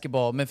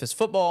basketball. Memphis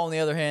football, on the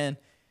other hand,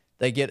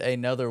 they get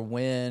another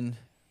win,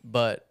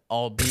 but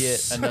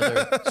albeit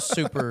another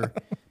super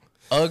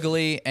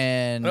ugly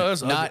and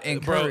not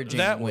encouraging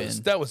win.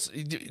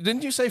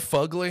 Didn't you say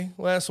fugly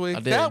last week?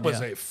 I did, that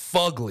was a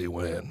fugly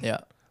win.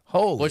 Yeah.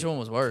 Holy. Which one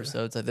was worse?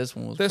 So it's like this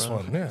one was This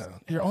one, yeah.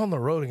 You're on the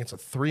road against a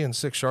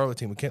 3-6 Charlotte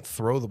team who can't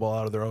throw the ball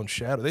out of their own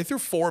shadow. They threw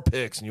 4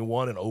 picks and you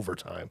won in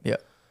overtime. Yeah.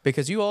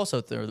 Because you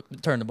also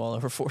turned the ball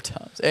over 4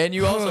 times. And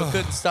you also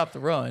couldn't stop the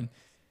run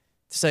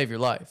to save your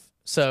life.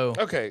 So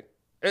okay.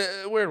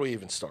 Where do we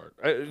even start?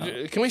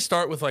 Can we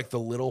start with like the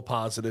little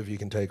positive you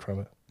can take from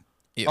it?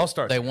 Yeah. I'll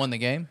start. They won the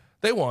game?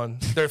 They won.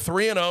 They're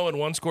 3-0 in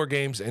one-score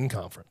games in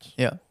conference.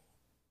 Yeah.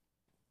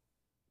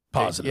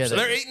 Positive. So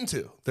they're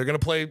 8-2. They're going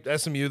to play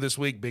SMU this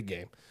week. Big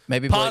game.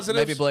 Maybe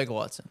Blake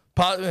Watson.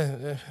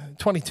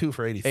 22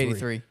 for 83.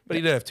 83. But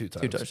he did have 2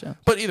 touchdowns. 2 touchdowns.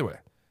 But either way,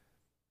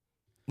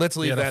 Let's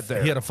leave that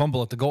there. He had a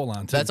fumble at the goal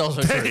line, too. That's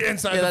also true.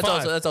 Inside the that's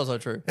 5. that's also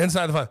true.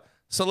 Inside the 5.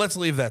 So let's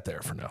leave that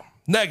there for now.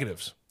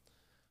 Negatives.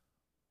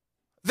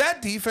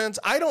 That defense,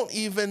 I don't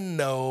even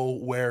know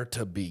where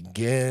to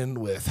begin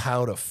with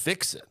how to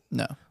fix it.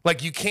 No.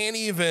 Like, you can't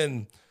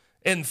even,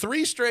 in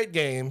 3 straight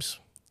games,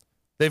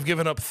 they've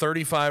given up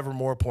 35 or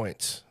more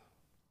points.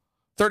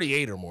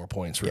 38 or more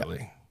points,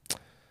 really. Yep.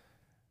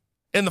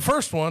 In the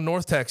first one,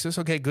 North Texas,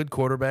 okay, good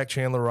quarterback,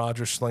 Chandler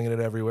Rogers slinging it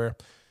everywhere.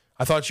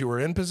 I thought you were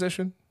in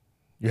position.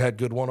 You had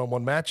good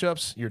one-on-one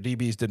matchups. Your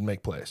DBs didn't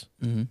make plays.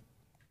 Mm-hmm.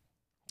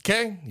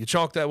 Okay, you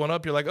chalk that one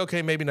up. You're like,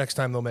 okay, maybe next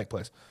time they'll make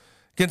plays.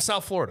 Against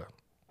South Florida,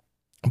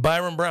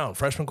 Byron Brown,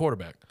 freshman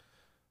quarterback,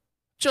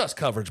 just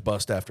coverage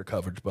bust after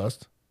coverage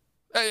bust.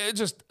 It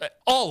just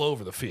all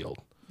over the field.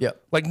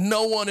 Yep. Like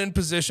no one in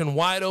position,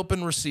 wide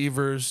open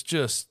receivers,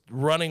 just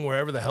running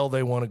wherever the hell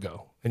they want to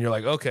go. And you're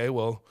like, okay,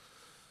 well,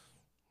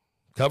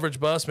 coverage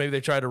bust. Maybe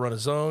they tried to run a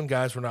zone.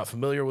 Guys were not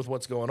familiar with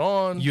what's going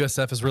on.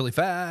 USF is really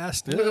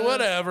fast.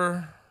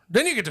 Whatever.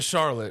 Then you get to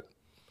Charlotte.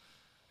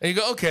 And you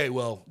go, okay,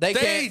 well, they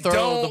can't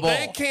throw the ball.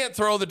 They can't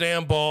throw the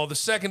damn ball. The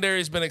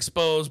secondary's been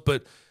exposed,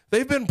 but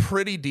they've been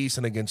pretty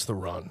decent against the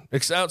run.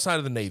 Outside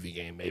of the Navy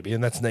game, maybe.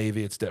 And that's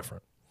Navy. It's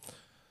different.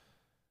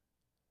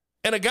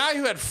 And a guy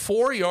who had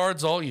 4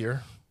 yards all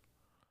year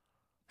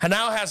and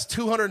now has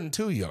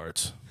 202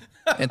 yards.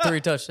 And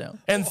 3 touchdowns.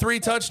 And 3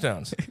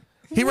 touchdowns.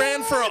 He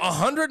ran for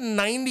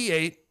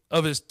 198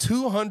 of his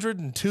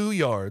 202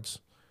 yards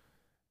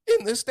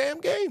in this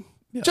damn game.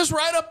 Yeah. Just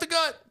right up the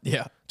gut.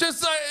 Yeah.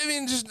 Just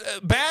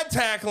bad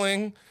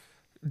tackling.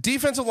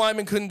 Defensive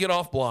linemen couldn't get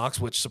off blocks,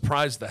 which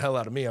surprised the hell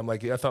out of me. I'm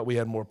like, I thought we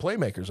had more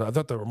playmakers. I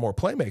thought there were more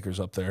playmakers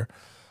up there.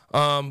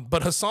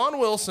 But Hassan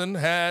Wilson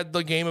had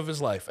the game of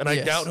his life, and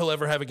I doubt he'll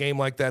ever have a game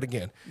like that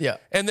again. Yeah.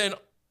 And then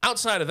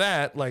outside of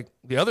that, like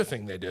the other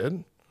thing they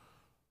did,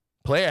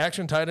 play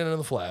action tight end in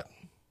the flat.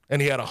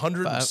 And he had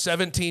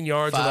 117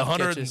 yards and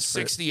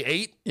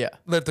 168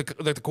 that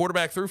the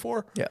quarterback threw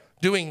for. Yeah.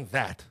 Doing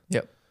that.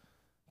 Yep.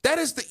 That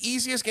is the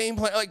easiest game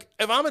plan. Like,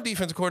 if I'm a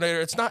defensive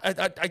coordinator, it's not.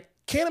 I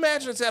can't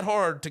imagine it's that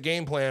hard to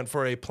game plan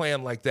for a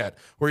plan like that.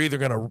 We're either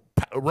going to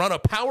run a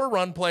power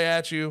run play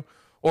at you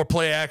or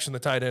play action the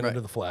tight end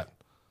into the flat.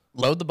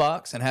 Load the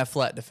box and have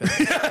flat defense.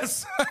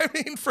 Yes. I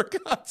mean, for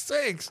God's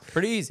sakes.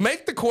 Pretty easy.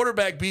 Make the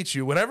quarterback beat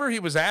you. Whenever he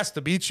was asked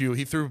to beat you,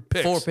 he threw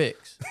picks. 4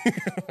 picks.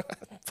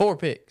 4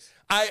 picks.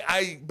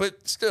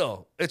 But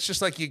still, it's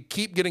just like you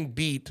keep getting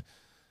beat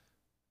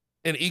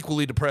in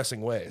equally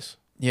depressing ways.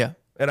 Yeah.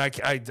 And I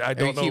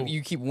don't know.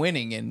 You keep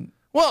winning and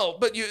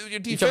but your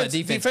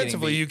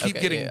defensively, you keep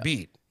getting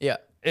beat. Yeah.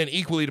 In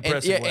equally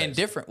depressing ways. Yeah, in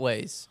different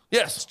ways.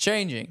 Yes. It's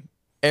changing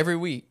every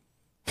week.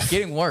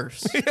 Getting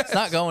worse. Yes. It's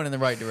not going in the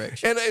right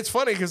direction. And it's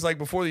funny because, like,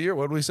 before the year,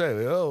 what did we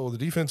say? Oh, the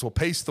defense will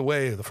pace the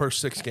way the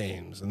first 6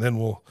 games, and then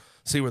we'll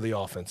see where the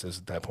offense is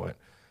at that point.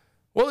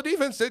 Well, the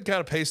defense did kind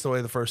of pace the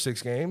way the first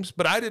 6 games,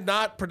 but I did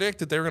not predict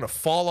that they were going to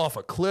fall off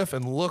a cliff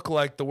and look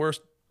like the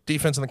worst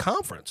defense in the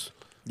conference.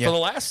 Yeah. For the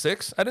last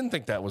 6, I didn't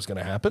think that was going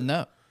to happen.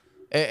 No.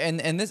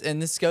 And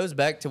this goes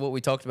back to what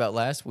we talked about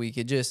last week.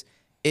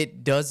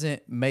 It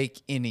doesn't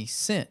make any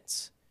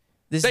sense.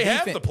 They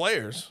have the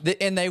players.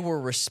 And they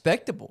were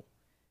respectable.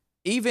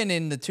 Even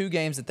in the 2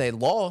 games that they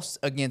lost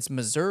against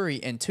Missouri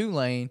and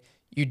Tulane,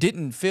 you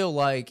didn't feel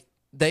like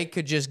they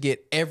could just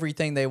get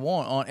everything they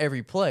want on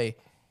every play.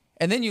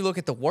 And then you look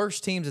at the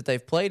worst teams that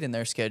they've played in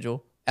their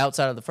schedule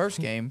outside of the first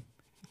game,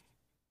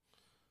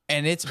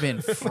 and it's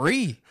been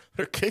free.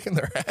 They're kicking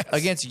their ass.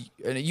 Against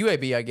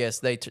UAB, I guess,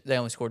 they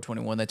only scored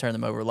 21. They turned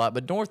them over a lot.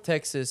 But North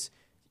Texas,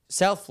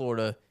 South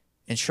Florida,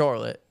 and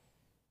Charlotte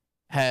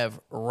have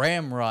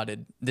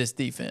ramrodded this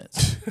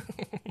defense.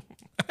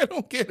 I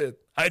don't get it.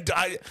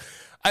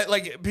 I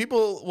like,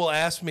 people will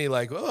ask me,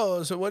 like,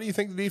 oh, so what do you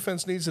think the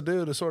defense needs to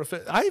do to sort of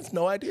fit? I have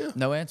no idea.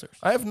 No answers.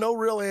 I have no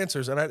real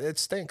answers, and it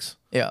stinks.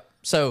 Yeah.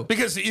 So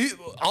because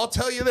I'll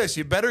tell you this,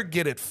 you better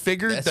get it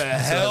figured the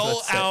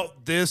hell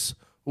out this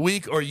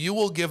week, or you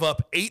will give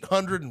up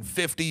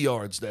 850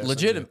 yards.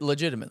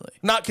 Legitimately.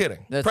 Not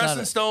kidding.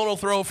 Preston Stone will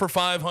throw for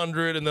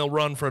 500, and they'll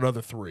run for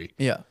another 3.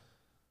 Yeah.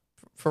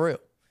 For real.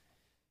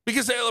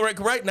 Because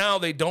right now,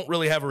 they don't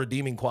really have a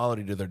redeeming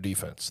quality to their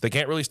defense. They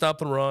can't really stop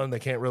the run. They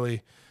can't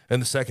really, in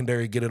the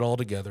secondary, get it all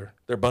together.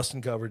 They're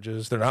busting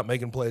coverages. They're not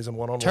making plays in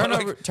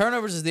one-on-one.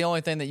 Turnovers is the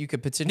only thing that you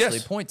could potentially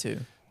point to.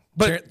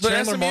 But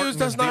Chandler SMU Martin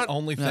does not. The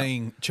only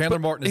thing. Chandler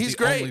Martin is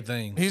the only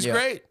thing. He's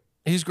great.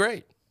 He's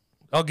great.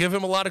 I'll give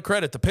him a lot of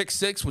credit. The pick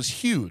 6 was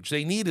huge.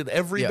 They needed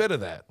every bit of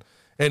that.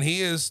 And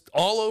he is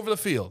all over the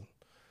field.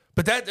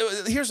 But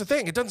here's the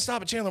thing. It doesn't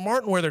stop at Chandler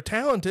Martin where their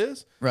talent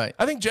is. Right.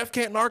 I think Jeff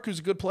Canton-Narku's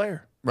a good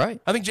player.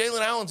 Right. I think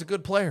Jalen Allen's a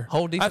good player.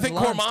 I think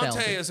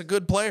Cormonte is a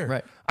good player.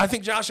 Right. I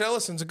think Josh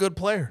Ellison's a good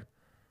player.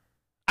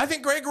 I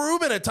think Greg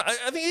Rubin, I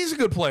think he's a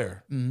good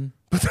player. Mm-hmm.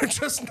 But they're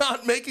just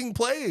not making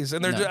plays.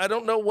 And I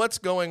don't know what's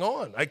going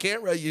on. I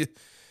can't really.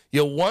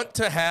 You want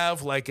to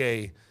have like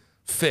a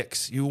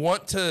fix. You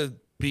want to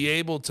be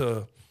able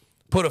to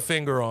put a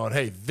finger on,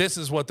 hey, this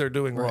is what they're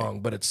doing wrong.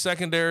 But it's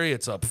secondary.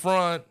 It's up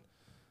front.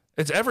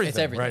 It's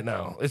everything right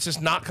now. It's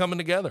just not coming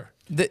together.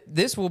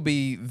 This will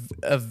be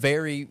a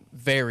very,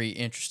 very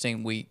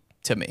interesting week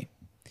to me.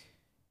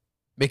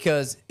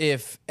 Because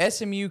if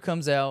SMU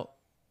comes out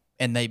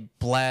and they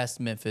blast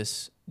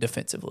Memphis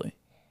defensively,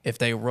 if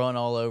they run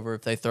all over,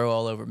 if they throw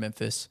all over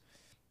Memphis,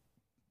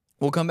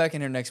 we'll come back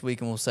in here next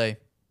week and we'll say,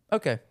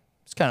 okay,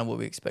 it's kind of what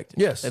we expected.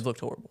 Yes. They've looked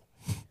horrible.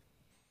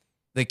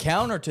 The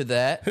counter to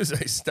that is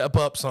they step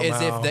up somehow.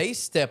 Is if they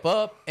step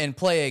up and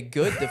play a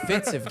good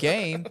defensive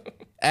game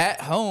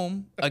at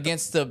home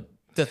against the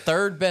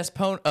third best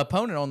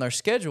opponent on their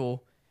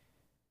schedule,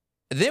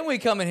 then we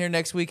come in here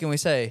next week and we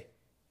say,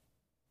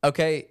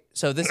 okay,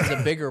 so this is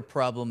a bigger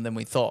problem than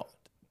we thought.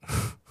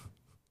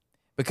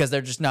 Because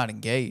they're just not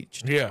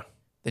engaged. Yeah.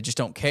 They just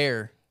don't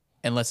care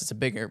unless it's a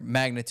bigger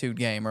magnitude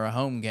game or a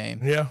home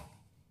game. Yeah.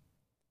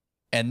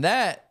 And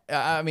that,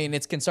 I mean,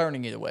 it's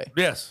concerning either way.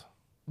 Yes.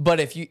 But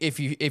if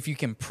you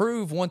can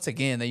prove once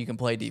again that you can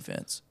play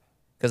defense,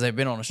 because they've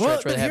been on a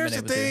stretch where they haven't been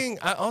able to. Here's the thing.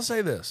 I'll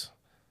say this.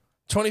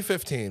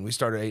 2015, we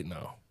started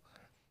 8-0.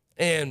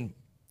 And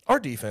our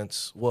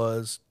defense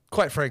was,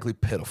 quite frankly,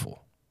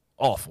 pitiful.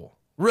 Awful.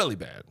 Really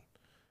bad.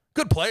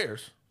 Good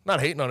players.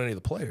 Not hating on any of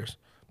the players.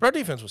 But our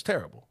defense was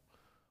terrible.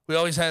 We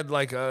always had,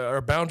 like,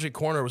 our boundary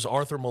corner was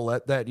Arthur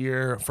Millette that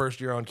year,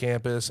 first year on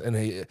campus,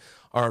 and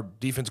our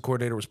defense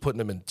coordinator was putting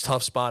him in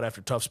tough spot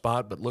after tough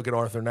spot. But look at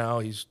Arthur now.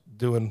 He's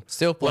doing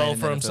still playing well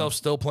for himself,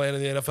 still playing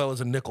in the NFL as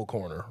a nickel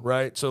corner,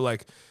 right? So,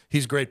 like,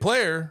 he's a great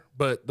player,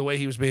 but the way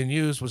he was being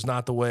used was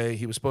not the way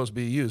he was supposed to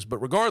be used. But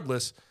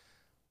regardless,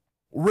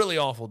 really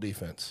awful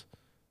defense.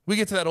 We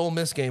get to that Ole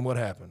Miss game, what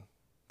happened?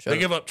 They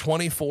give up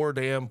 24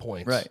 damn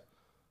points. Right.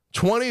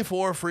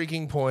 24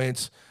 freaking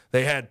points.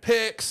 They had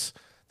picks.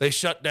 They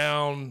shut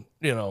down,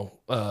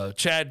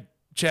 Chad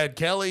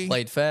Kelly.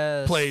 Played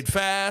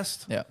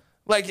fast. Yeah.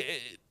 Like,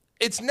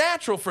 it's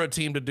natural for a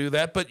team to do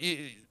that, but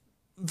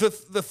the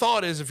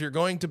thought is if you're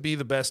going to be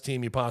the best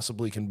team you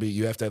possibly can be,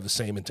 you have to have the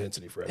same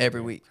intensity for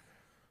every week.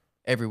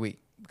 Every week.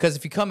 Because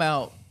if you come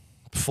out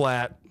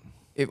flat,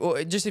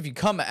 if you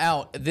come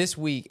out this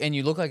week and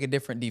you look like a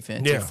different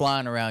defense, you're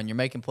flying around, you're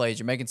making plays,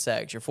 you're making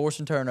sacks, you're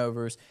forcing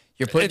turnovers,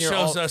 you're putting it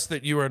shows us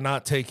that you are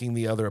not taking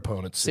the other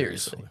opponent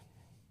seriously.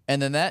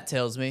 And then that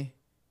tells me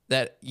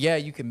that,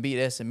 you can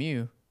beat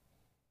SMU.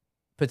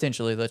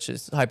 Potentially, let's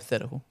just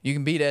hypothetical. You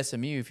can beat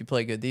SMU if you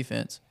play good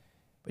defense,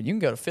 but you can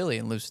go to Philly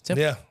and lose to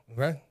Temple. Yeah,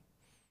 right.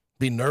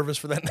 Be nervous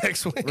for that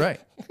next week. Right.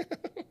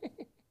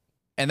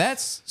 And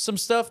that's some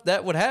stuff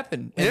that would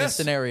happen in this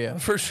scenario.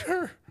 For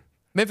sure.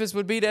 Memphis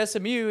would beat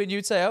SMU, and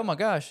you'd say, oh, my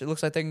gosh, it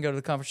looks like they can go to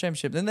the conference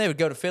championship. Then they would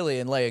go to Philly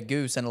and lay a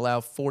goose and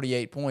allow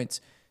 48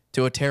 points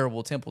to a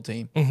terrible Temple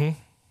team. Mm-hmm.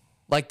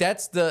 Like,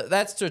 that's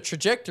the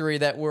trajectory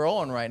that we're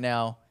on right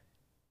now,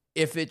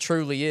 if it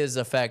truly is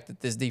a fact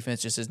that this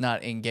defense just is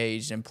not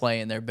engaged in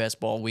playing their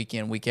best ball week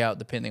in, week out,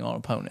 depending on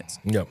opponents.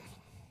 Yep.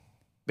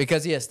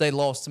 Because, yes, they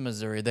lost to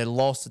Missouri. They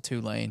lost to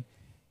Tulane.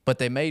 But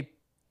they made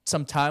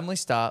some timely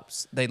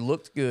stops. They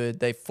looked good.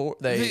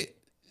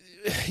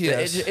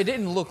 Yes. It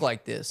didn't look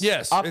like this.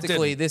 Yes.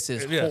 Optically, this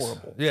is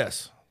horrible.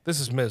 Yes. This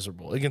is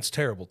miserable against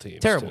terrible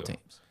teams. Terrible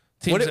teams.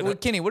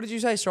 Kenny, what did you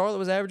say Charlotte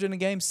was averaging a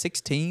game?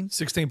 16?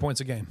 16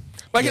 points a game.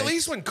 Like, at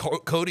least when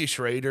Cody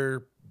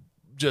Schrader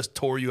just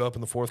tore you up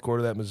in the fourth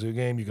quarter of that Mizzou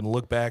game, you can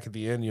look back at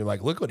the end and you're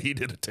like, look what he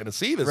did at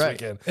Tennessee this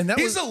weekend. And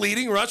he's the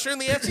leading rusher in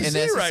the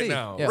SEC right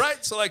now. Yeah.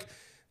 Right? So, like,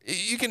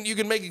 you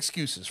can make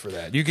excuses for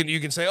that. You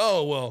can say,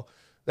 oh, well,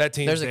 that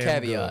team's There's a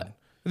caveat. Good.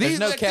 There's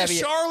no caveat.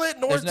 Charlotte,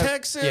 North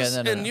Texas,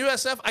 and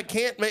USF, I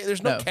can't make.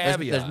 There's no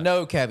caveat. There's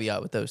no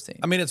caveat with those teams.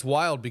 I mean, it's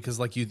wild because,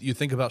 like, you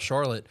think about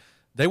Charlotte,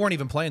 they weren't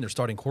even playing their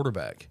starting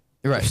quarterback.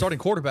 Right. Their starting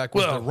quarterback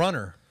was the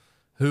runner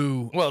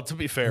who. Well, to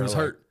be fair, was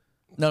hurt.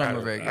 None of them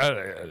are very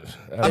good.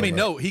 I mean,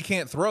 no, he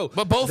can't throw.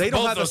 But both they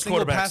don't both have those a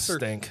single quarterbacks passer.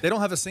 stink. They don't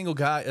have a single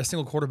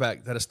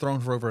quarterback that has thrown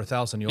for over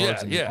 1,000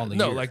 yards on the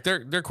year. Like their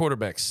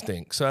quarterbacks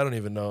stink. So I don't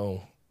even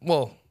know.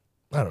 Well,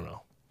 I don't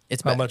know.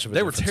 It's how bad. much of a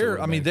they were difference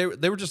terrible. I mean,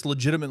 they were just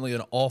legitimately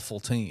an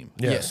awful team.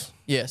 Yes.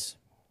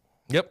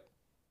 Yep.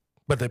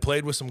 But they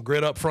played with some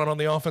grit up front on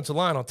the offensive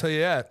line. I'll tell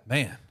you that.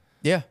 Man.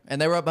 Yeah, and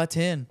they were up by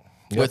 10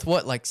 with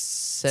what, like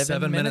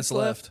 7 minutes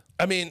left?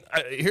 I mean,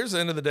 here's the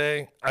end of the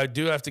day. I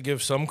do have to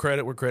give some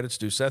credit where credit's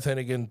due. Seth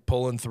Hennigan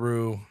pulling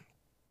through.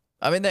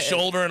 I mean,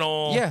 shoulder and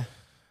all. Yeah.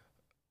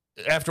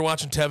 After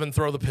watching Tevin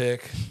throw the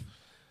pick,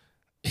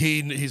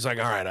 he's like,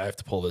 all right, I have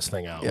to pull this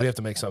thing out. Yep. We have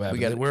to make something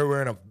happen.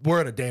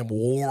 We're in a damn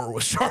war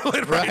with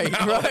Charlotte right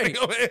now.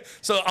 Right.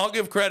 So I'll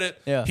give credit.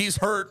 Yeah. He's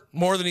hurt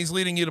more than he's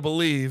leading you to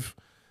believe,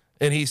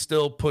 and he's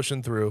still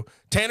pushing through.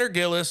 Tanner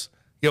Gillis,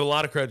 give a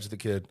lot of credit to the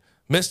kid.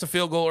 Missed a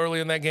field goal early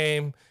in that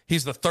game.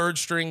 He's the third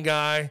string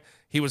guy.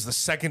 He was the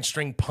second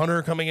string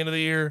punter coming into the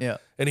year,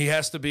 and he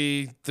has to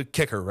be the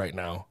kicker right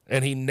now.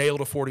 And he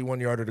nailed a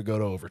 41-yarder to go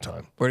to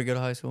overtime. Where did he go to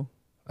high school?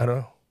 I don't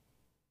know.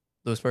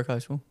 Lewisburg High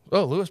School?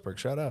 Oh, Lewisburg,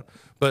 shout out.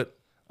 But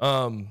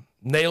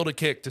nailed a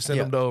kick to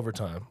send him to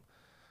overtime.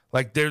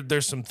 Like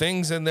there's some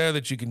things in there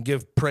that you can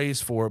give praise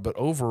for, but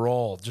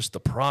overall, just the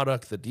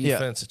product, the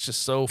defense, it's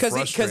just so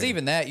frustrating. Because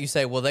even that, you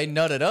say, well, they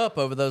nutted up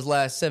over those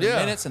last 7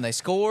 minutes and they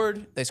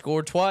scored. They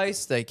scored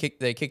twice. They kicked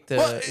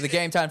the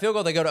game time field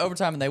goal. They go to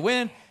overtime and they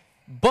win.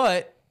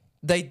 But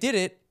they did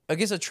it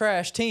against a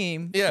trash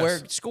team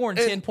where scoring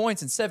 10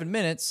 points in 7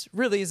 minutes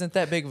really isn't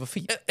that big of a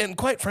feat. And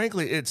quite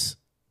frankly, it's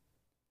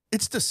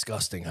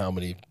disgusting how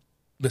many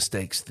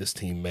mistakes this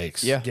team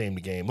makes game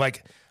to game.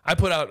 Like I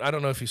put out, I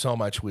don't know if you saw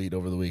my tweet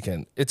over the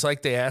weekend. It's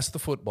like they asked the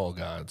football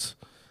gods,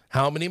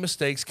 how many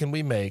mistakes can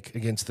we make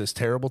against this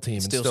terrible team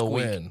and still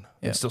win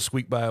and still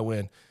squeak by a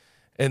win?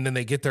 And then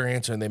they get their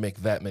answer and they make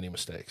that many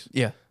mistakes.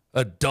 Yeah.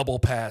 A double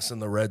pass in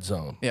the red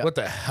zone. Yeah. What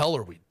the hell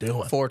are we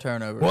doing? 4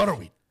 turnovers. What are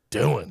we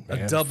doing, man?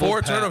 A double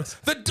 4 pass. turnovers.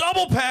 The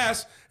double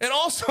pass, and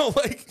also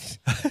like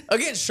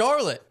against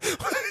Charlotte.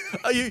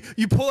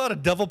 You pull out a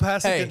double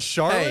pass against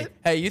Charlotte.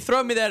 Hey, you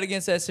throw me that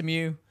against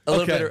SMU. A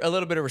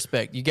little bit of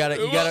respect. You gotta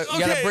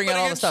bring out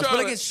all the stuff. But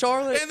against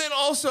Charlotte, and then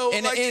also,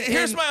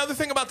 here's my other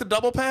thing about the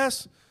double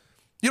pass.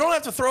 You don't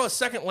have to throw a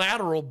second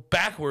lateral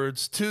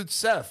backwards to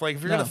Seth. Like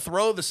if you're gonna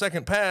throw the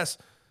second pass,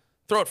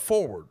 throw it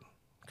forward.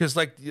 Because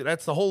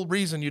that's the whole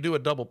reason you do a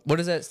double. What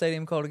is that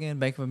stadium called again?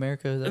 Bank of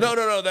America?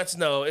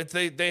 No.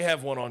 They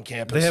have one on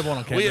campus. They have one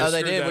on campus.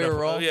 They did. We were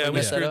wrong. Yeah,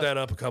 we screwed that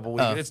up a couple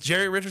weeks. It's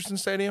Jerry Richardson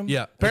Stadium.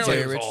 Yeah, apparently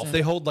Jerry Richardson. They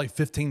hold like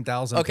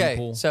 15,000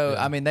 people. So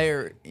I mean,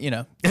 they're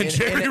in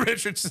Jerry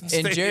Richardson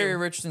Stadium. In Jerry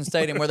Richardson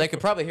Stadium, where they could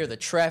probably hear the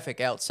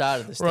traffic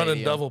outside of the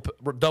stadium.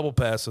 Running double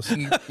passes.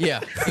 You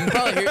can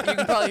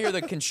probably hear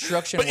the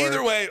construction. But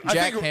either way,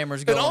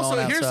 jackhammers going on outside.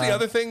 And also, here's the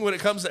other thing when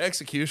it comes to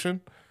execution.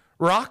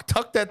 Rock,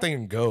 tuck that thing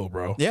and go,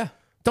 bro. Yeah.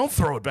 Don't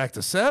throw it back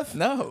to Seth.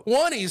 No.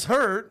 1, he's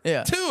hurt.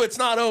 Yeah. 2, it's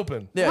not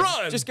open. Yeah,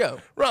 Run. just go.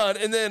 Run.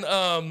 And then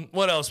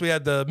what else? We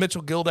had the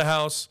Mitchell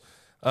Gildahouse.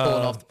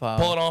 Pulling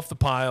off the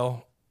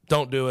pile.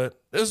 Don't do it.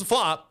 It was a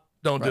flop.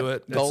 Don't do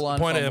it. Goal line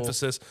point fumble. of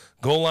emphasis.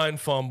 Goal line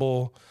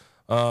fumble.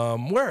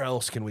 Where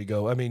else can we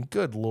go? I mean,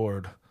 good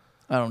Lord.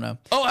 I don't know.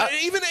 Oh,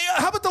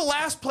 how about the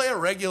last play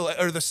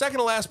of the second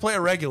to last play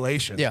of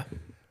regulation? Yeah.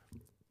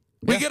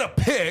 We get a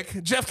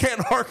pick. Jeff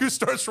Canton Harku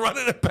starts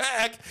running it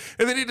back,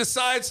 and then he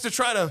decides to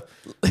try to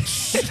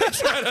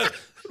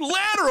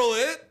lateral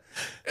it.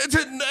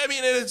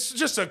 It's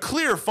just a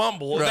clear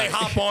fumble. Right. They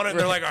hop on it, and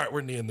they're like, all right,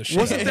 we're kneeing the shit.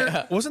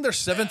 Wasn't there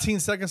 17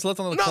 seconds left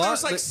on the clock? No, there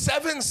was like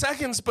 7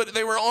 seconds, but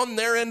they were on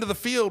their end of the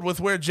field with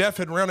where Jeff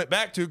had run it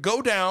back to.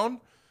 Go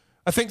down.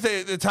 I think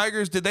the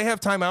Tigers, did they have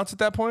timeouts at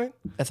that point?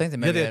 I think they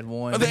maybe had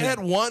one. They had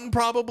one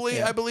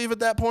probably, I believe, at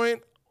that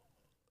point.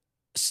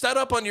 Set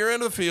up on your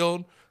end of the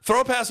field.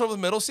 Throw a pass over the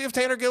middle. See if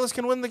Tanner Gillis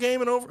can win the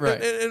game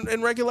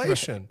in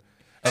regulation.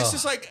 Right. It's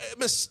just like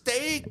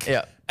mistake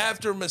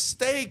after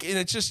mistake, and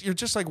you're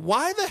just like,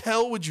 why the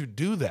hell would you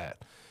do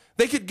that?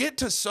 They could get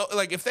to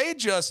if they had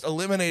just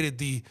eliminated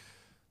the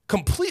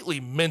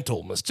completely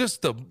mental,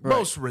 just the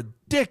most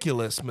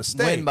ridiculous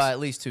mistakes. Win by at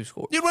least 2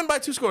 scores. You'd win by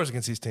 2 scores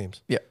against these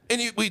teams. Yeah,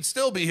 and we'd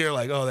still be here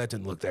like, oh, that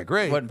didn't look that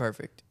great. Wasn't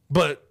perfect.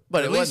 But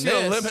at least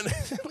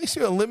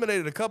you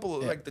eliminated a couple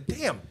of the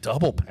damn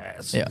double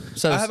pass. Yeah.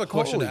 So I have a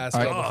question to ask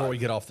y'all before we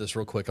get off this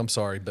real quick. I'm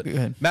sorry, but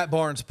Matt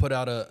Barnes put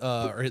out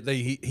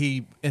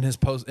he in his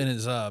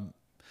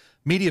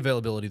media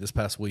availability this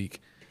past week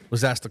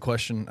was asked a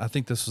question. I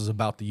think this was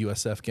about the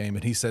USF game,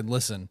 and he said,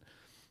 "Listen,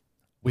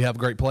 we have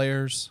great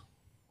players.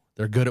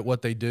 They're good at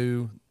what they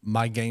do.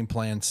 My game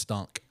plan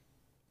stunk.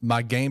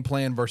 My game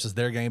plan versus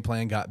their game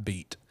plan got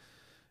beat.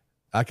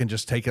 I can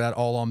just take that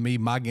all on me.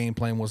 My game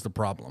plan was the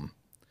problem."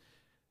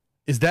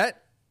 Is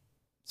that?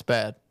 It's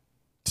bad.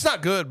 It's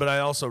not good, but I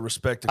also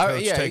respect the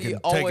coach you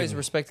always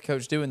respect the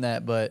coach doing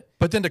that, but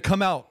then to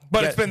come out.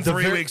 But it's been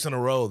 3 weeks in a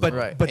row. But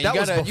that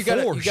was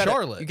before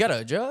Charlotte. You got to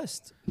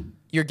adjust.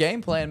 Your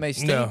game plan may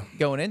stink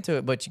going into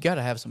it, but you got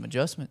to have some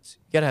adjustments.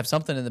 You got to have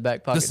something in the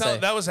back pocket.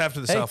 That was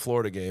after the South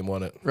Florida game,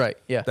 wasn't it? Right.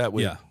 Yeah. That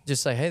week. Yeah.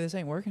 Just say, hey, this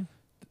ain't working.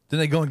 Then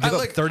they go and give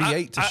up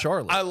 38 to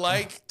Charlotte. I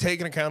like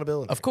taking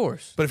accountability. Of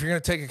course. But if you're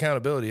going to take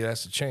accountability, it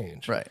has to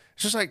change. Right.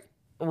 It's just like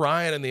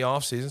Ryan in the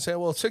offseason say,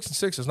 well,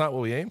 6-6 is not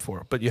what we aim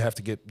for, but you have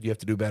to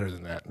do better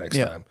than that next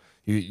time.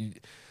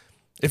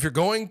 If you're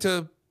going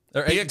to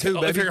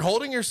if you're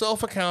holding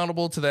yourself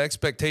accountable to the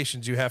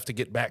expectations, you have to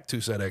get back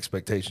to set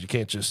expectations. You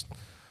can't just.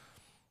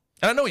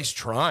 And I know he's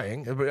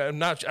trying.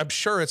 I'm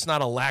sure it's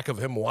not a lack of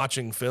him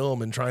watching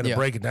film and trying to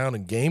break it down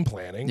and game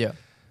planning. Yeah.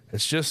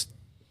 It's just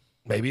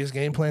maybe his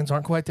game plans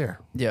aren't quite there.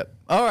 Yep.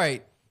 All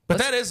right. But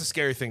that is a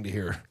scary thing to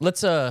hear.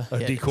 Let's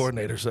D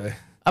coordinator say.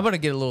 I'm going to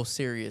get a little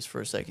serious for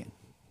a second.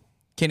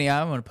 Kenny,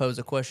 I'm going to pose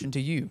a question to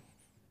you.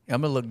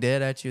 I'm going to look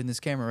dead at you in this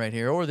camera right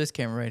here, or this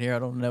camera right here. I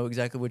don't know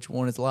exactly which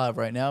one is live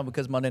right now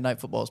because Monday Night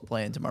Football is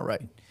playing to my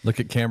right. Look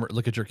at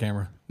your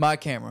camera. My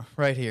camera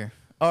right here.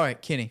 All right,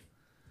 Kenny.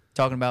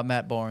 Talking about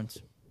Matt Barnes.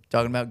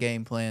 Talking about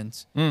game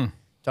plans. Talking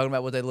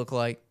about what they look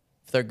like,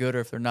 if they're good or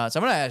if they're not. So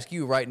I'm going to ask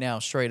you right now,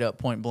 straight up,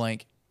 point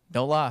blank.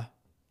 Don't lie.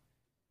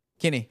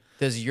 Kenny,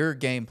 does your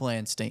game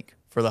plan stink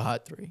for the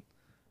Hot 3?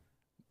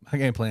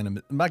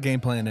 My game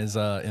plan is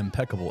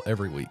impeccable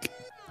every week.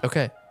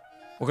 Okay.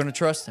 We're going to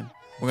trust him.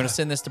 We're going to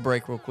send this to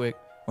break real quick.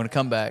 We're going to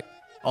come back.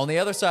 On the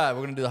other side,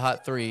 we're going to do the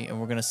hot three,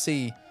 and we're going to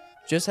see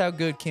just how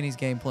good Kenny's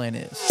game plan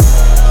is.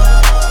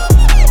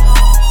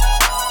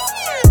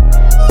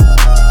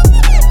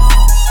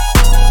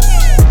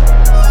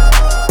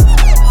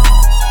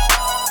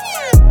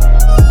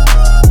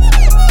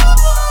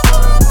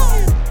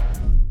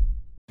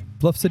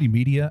 Bluff City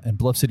Media and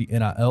Bluff City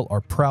NIL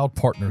are proud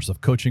partners of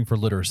Coaching for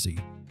Literacy,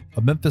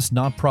 a Memphis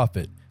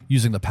nonprofit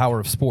using the power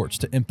of sports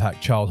to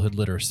impact childhood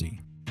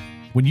literacy.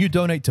 When you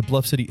donate to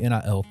Bluff City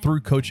NIL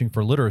through Coaching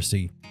for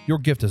Literacy, your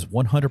gift is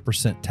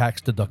 100%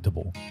 tax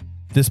deductible.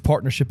 This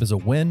partnership is a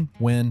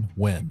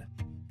win-win-win.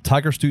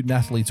 Tiger student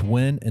athletes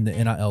win in the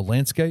NIL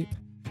landscape.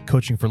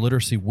 Coaching for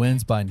Literacy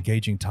wins by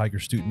engaging Tiger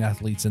student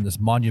athletes in this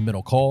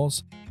monumental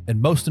cause.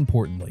 And most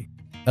importantly,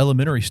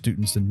 elementary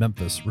students in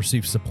Memphis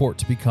receive support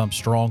to become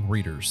strong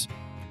readers.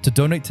 To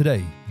donate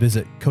today,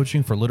 visit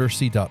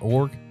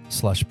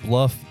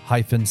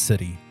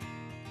coachingforliteracy.org/bluff-city.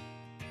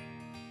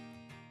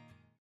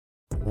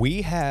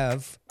 We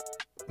have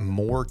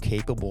more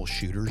capable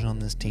shooters on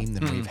this team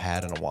than we've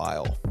had in a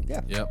while. Yeah.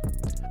 Yep.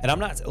 And I'm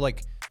not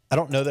like, I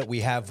don't know that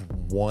we have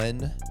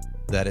one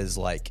that is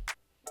like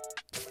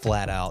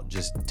flat out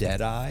just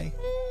dead eye,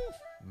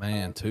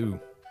 Man, too.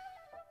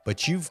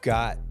 but you've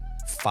got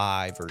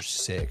 5 or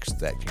 6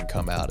 that can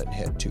come out and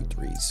hit 2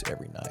 threes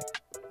every night.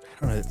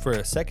 I don't know, for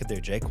a second there,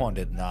 Jaquan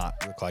did not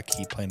look like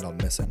he planned on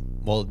missing.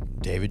 Well,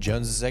 David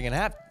Jones the second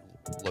half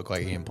looked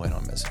like he didn't plan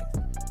on missing.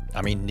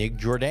 I mean, Nick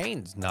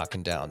Jourdain's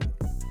knocking down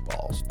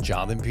balls.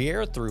 Jonathan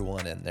Pierre threw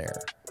one in there.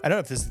 I don't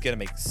know if this is going to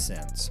make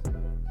sense,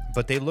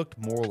 but they looked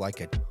more like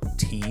a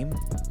team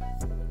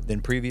than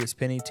previous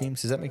Penny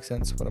teams. Does that make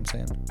sense, what I'm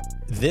saying?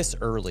 This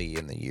early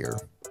in the year,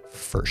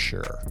 for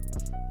sure.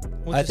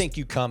 Well, I think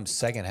you come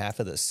second half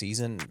of the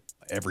season,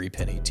 every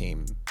Penny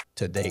team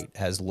to date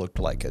has looked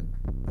like a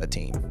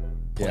team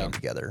playing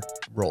together,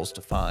 roles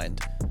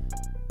defined.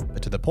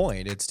 But to the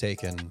point, it's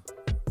taken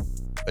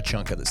a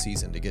chunk of the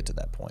season to get to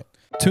that point.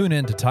 Tune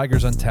in to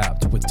Tigers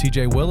Untapped with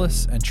TJ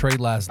Willis and Trey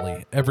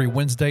Lasley every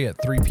Wednesday at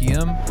 3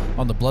 p.m.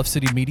 on the Bluff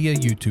City Media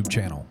YouTube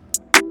channel.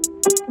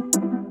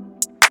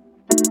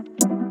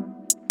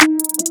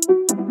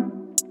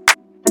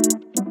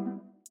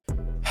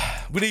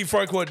 We need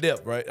front court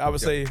depth, right? I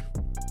would say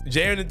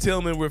Jaron and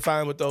Tillman, we're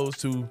fine with those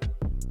two.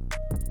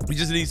 We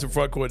just need some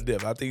front court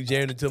depth. I think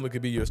Jaron and Tillman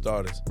could be your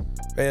starters.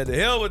 Man, the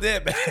hell with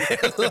that, man.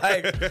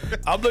 Like,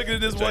 I'm looking at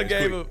this one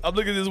game of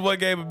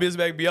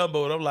Bismack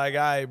Biyombo, and I'm like,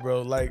 all right,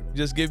 bro, like,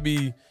 just give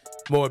me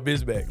more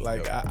Bismack.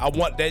 Like, I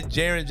want that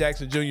Jaron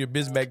Jackson Jr.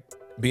 Bismack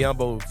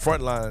Biyombo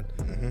front line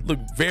look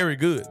very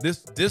good.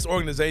 This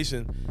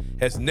organization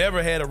has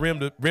never had a rim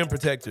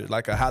protector,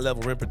 like a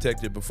high-level rim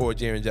protector before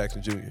Jaron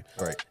Jackson Jr.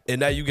 Right. And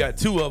now you got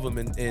 2 of them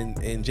in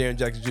Jaron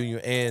Jackson Jr.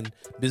 and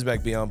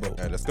Bismack Biyombo.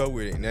 Now, let's go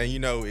with it. Now,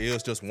 it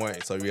was just one,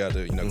 so we got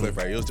to,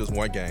 clarify. It was just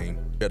one game.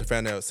 You got to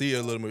find out, see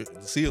a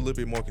little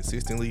bit more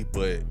consistently,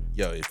 but,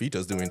 if he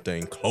does do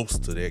anything close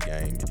to that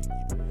game,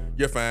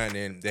 you're fine,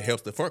 and that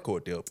helps the front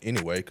court depth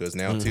anyway, because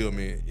now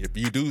Tillman, if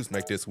you do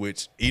make that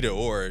switch, either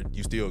or,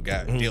 you still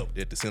got depth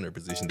at the center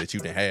position that you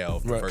didn't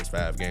have the first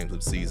 5 games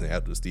of the season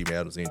after the Steve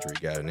Adams injury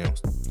got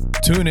announced.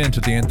 Tune in to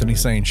The Anthony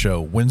Sane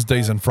Show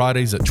Wednesdays and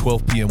Fridays at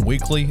 12 p.m.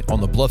 weekly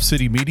on the Bluff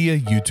City Media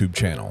YouTube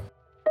channel.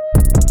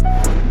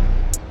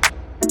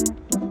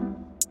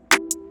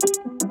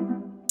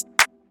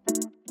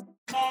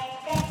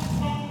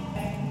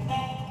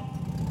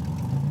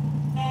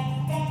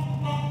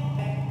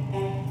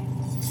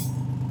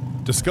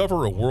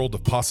 Discover a world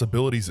of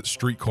possibilities at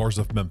Streetcars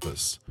of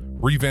Memphis.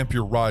 Revamp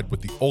your ride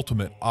with the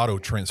ultimate auto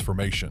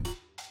transformation.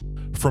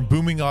 From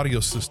booming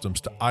audio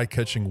systems to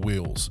eye-catching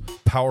wheels,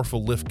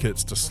 powerful lift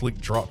kits to sleek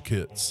drop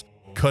kits,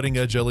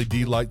 cutting-edge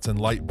LED lights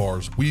and light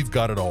bars, we've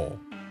got it all.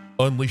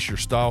 Unleash your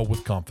style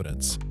with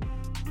confidence.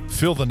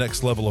 Feel the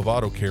next level of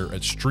auto care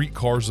at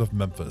Streetcars of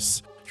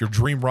Memphis. Your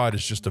dream ride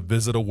is just a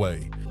visit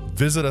away.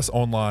 Visit us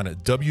online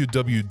at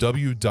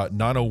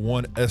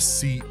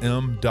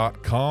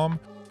www.901scm.com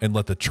and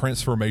let the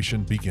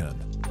transformation begin.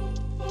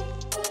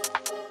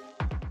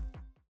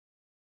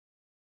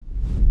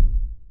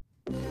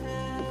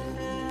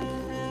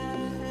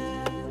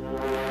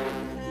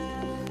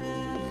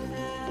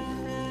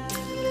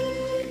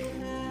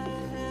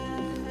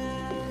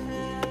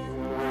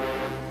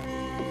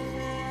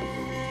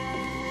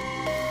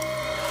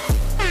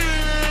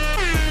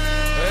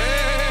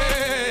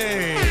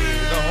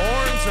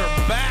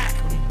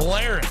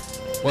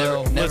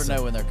 Well, never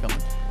know when they're coming.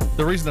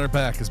 The reason they're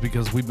back is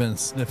because we've been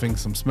sniffing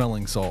some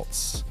smelling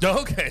salts.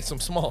 Okay, some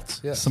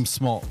smalts. Yeah. Some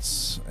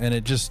smalts. And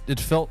it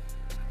felt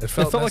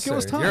like it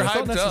was time. You're It felt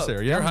hyped up.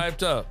 necessary, yeah. You're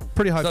hyped up.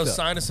 Pretty hyped Those up.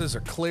 sinuses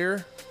are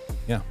clear.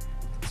 Yeah.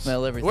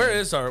 Smell everything. Where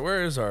is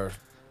our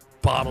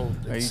bottle?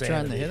 Are you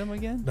trying to hit them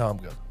again? No, I'm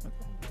good.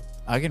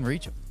 I can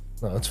reach them.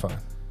 No, it's fine.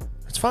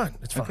 It's fine.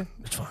 It's fine.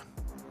 It's fine.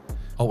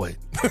 I'll wait.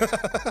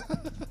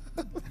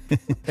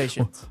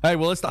 Patience. Hey,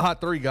 well, it's the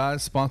Hot 3,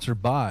 guys, sponsored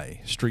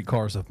by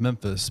Streetcars of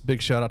Memphis. Big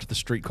shout out to the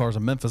Streetcars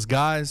of Memphis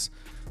guys.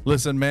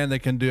 Listen, man, they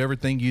can do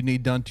everything you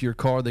need done to your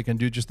car. They can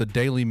do just the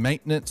daily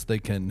maintenance. They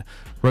can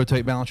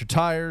rotate, balance your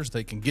tires.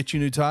 They can get you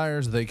new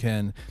tires. They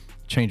can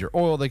change your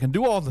oil. They can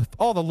do all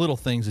the little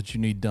things that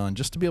you need done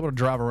just to be able to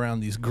drive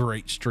around these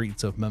great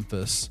streets of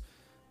Memphis.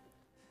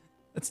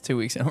 That's 2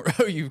 weeks in a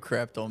row you've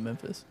crapped on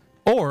Memphis.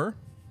 Or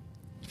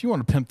if you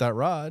want to pimp that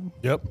ride,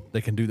 Yep.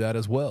 they can do that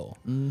as well.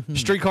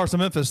 Streetcars of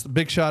Memphis,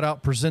 big shout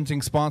out,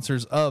 presenting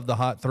sponsors of the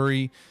Hot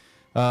 3.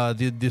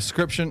 The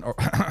description.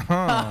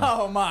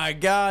 Oh my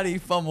God, he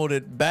fumbled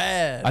it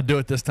bad. I do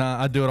it this time.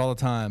 I do it all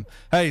the time.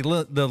 Hey,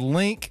 the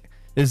link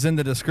is in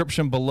the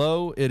description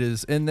below. It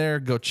is in there.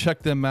 Go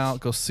check them out.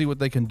 Go see what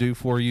they can do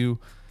for you.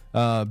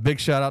 Big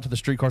shout out to the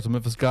Streetcars of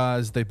Memphis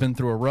guys. They've been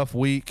through a rough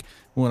week.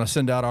 We want to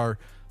send out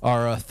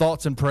our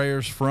thoughts and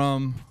prayers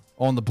from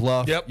On The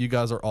Bluff. Yep. You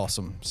guys are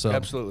awesome. So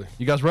Absolutely.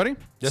 You guys ready?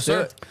 Yes,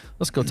 sir.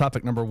 Let's go.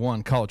 Topic number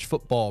 1, college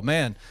football.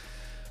 Man,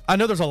 I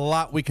know there's a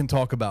lot we can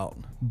talk about,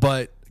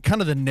 but kind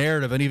of the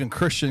narrative, and even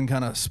Christian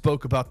kind of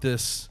spoke about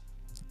this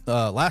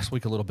last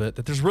week a little bit,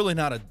 that there's really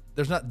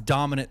there's not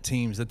dominant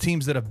teams. The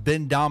teams that have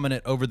been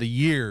dominant over the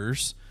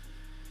years,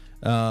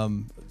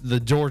 the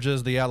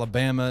Georgias, the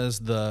Alabamas,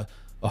 the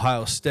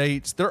Ohio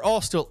States, they're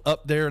all still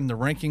up there in the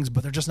rankings,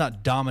 but they're just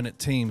not dominant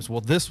teams.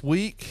 Well, this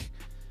week,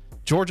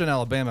 Georgia and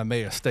Alabama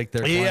may have staked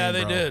their claim. Yeah,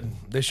 they bro. did.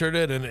 They sure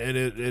did, and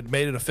it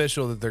made it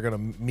official that they're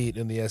going to meet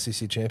in the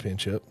SEC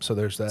championship. So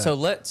there's that. So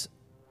let's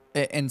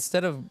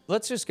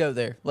just go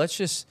there. Let's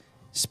just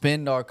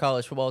spend our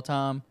college football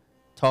time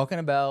talking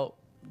about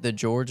the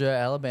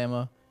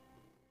Georgia-Alabama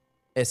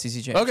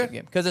SEC championship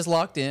game, because it's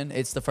locked in.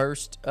 It's the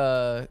first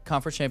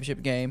conference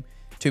championship game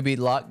to be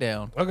locked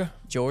down. Okay.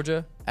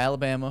 Georgia,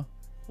 Alabama,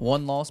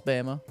 1 loss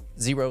Bama,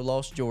 0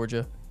 loss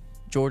Georgia.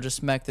 Georgia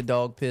smacked the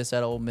dog piss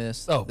out of Ole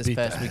Miss this beat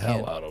past the weekend,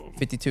 hell out of 'em.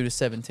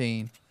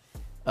 52-17.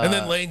 And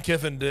then Lane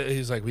Kiffin,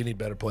 he's like, we need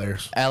better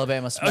players.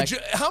 Alabama smacked.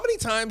 How many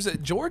times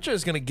Georgia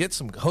is going to get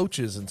some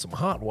coaches and some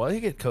hot water?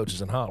 You get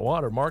coaches in hot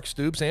water. Mark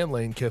Stoops and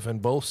Lane Kiffin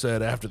both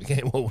said after the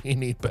game, well, we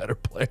need better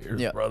players,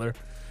 Yeah. brother.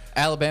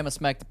 Alabama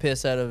smacked the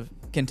piss out of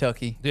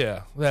Kentucky.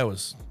 Yeah, that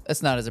was.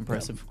 That's not as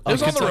impressive. It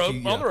was on the Kentucky,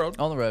 road. yeah. On the road.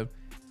 On the road.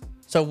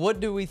 So what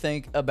do we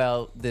think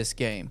about this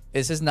game?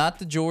 This is not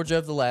the Georgia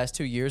of the last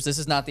 2 years. This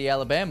is not the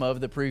Alabama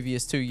of the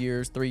previous 2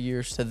 years, 3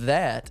 years to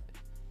that.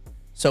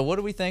 So what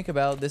do we think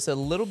about this a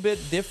little bit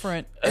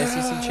different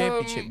SEC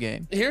championship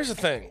game? Here's the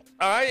thing.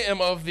 I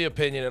am of the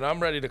opinion, and I'm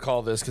ready to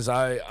call this, because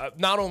I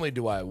not only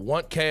do I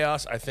want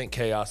chaos, I think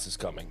chaos is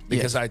coming.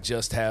 Because I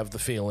just have the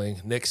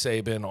feeling Nick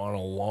Saban on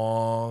a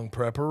long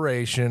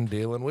preparation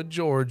dealing with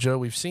Georgia.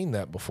 We've seen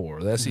that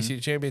before. The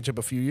SEC championship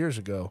a few years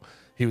ago,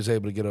 he was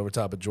able to get over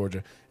top of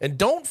Georgia. And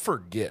don't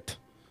forget,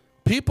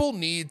 people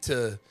need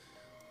to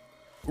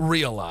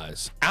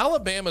realize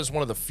Alabama is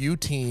one of the few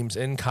teams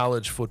in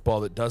college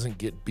football that doesn't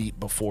get beat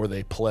before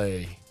they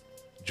play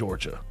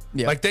Georgia.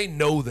 Yeah. Like, they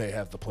know they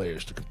have the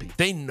players to compete.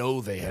 They know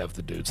they have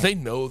the dudes. They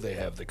know they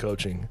have the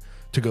coaching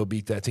to go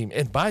beat that team.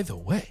 And by the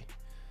way,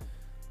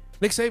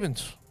 Nick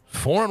Saban's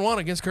 4-1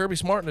 against Kirby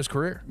Smart in his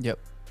career. Yep.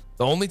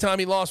 The only time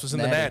he lost was in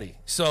the Natty. Natty.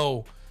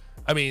 So,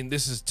 I mean,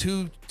 this is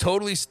two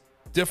totally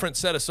different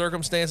set of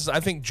circumstances. I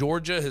think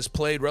Georgia has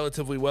played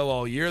relatively well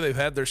all year. They've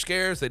had their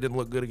scares. They didn't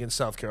look good against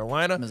South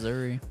Carolina.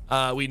 Missouri.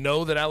 We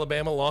know that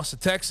Alabama lost to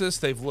Texas.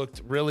 They've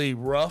looked really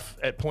rough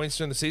at points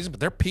during the season, but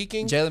they're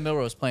peaking. Jalen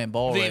Milroe's playing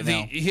ball right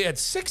now. He had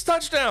 6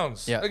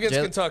 touchdowns against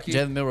Kentucky.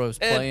 Jalen Milroe's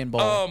And, playing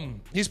ball.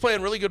 He's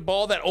playing really good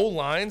ball. That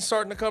O-line's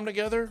starting to come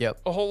together.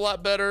 Yep. A whole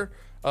lot better.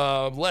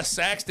 Less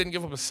sacks. Didn't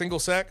give up a single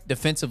sack.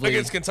 Defensively.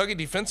 Against Kentucky,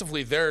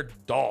 defensively, they're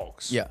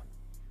dogs. Yeah.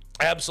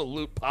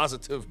 Absolute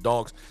positive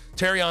dogs.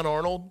 Terrion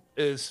Arnold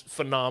is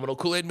phenomenal.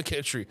 Kool-Aid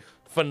McKinstry,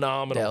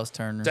 phenomenal.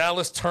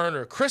 Dallas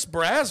Turner. Chris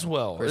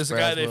Braswell is the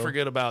guy they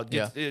forget about.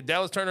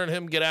 Dallas Turner and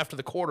him get after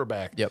the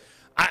quarterback. Yep.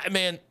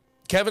 Man,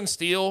 Kevin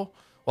Steele,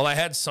 while I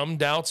had some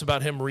doubts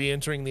about him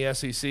re-entering the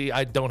SEC,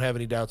 I don't have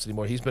any doubts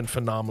anymore. He's been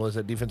phenomenal as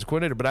that defensive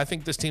coordinator, but I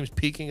think this team's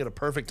peaking at a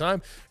perfect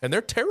time, and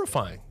they're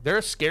terrifying. They're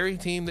a scary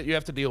team that you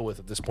have to deal with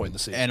at this point in the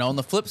season. And on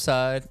the flip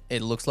side,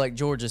 it looks like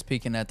Georgia's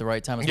peaking at the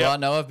right time as well. I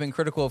know I've been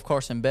critical of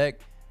Carson Beck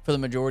for the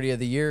majority of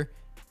the year.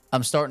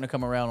 I'm starting to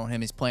come around on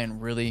him. He's playing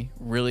really,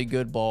 really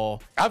good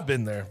ball. I've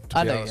been there,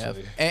 to be honest with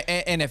you.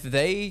 And if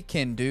they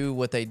can do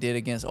what they did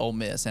against Ole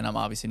Miss, and I'm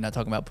obviously not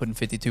talking about putting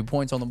 52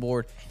 points on the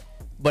board,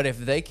 but if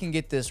they can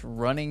get this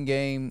running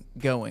game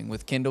going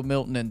with Kendall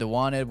Milton and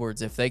Dewan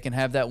Edwards, if they can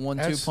have that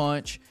 1-2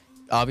 punch,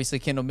 obviously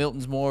Kendall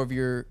Milton's more of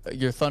your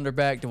thunder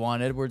back.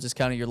 Dewan Edwards is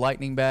kind of your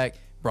lightning back.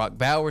 Brock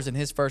Bowers in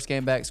his first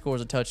game back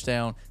scores a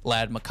touchdown.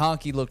 Ladd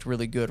McConkey looked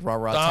really good.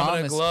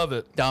 Dominic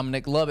Lovett.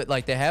 Dominic Lovett.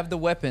 Like, they have the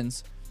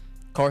weapons.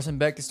 Carson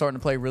Beck is starting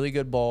to play really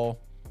good ball.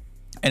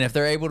 And if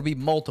they're able to be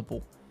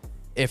multiple,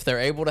 if they're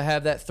able to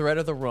have that threat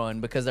of the run,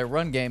 because their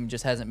run game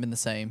just hasn't been the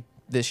same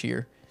this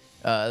year.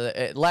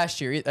 Last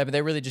year, I mean,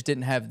 they really just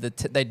didn't have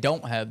they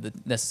don't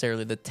have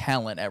necessarily the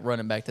talent at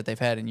running back that they've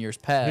had in years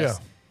past.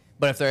 Yeah.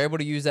 But if they're able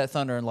to use that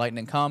thunder and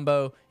lightning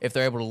combo, if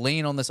they're able to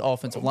lean on this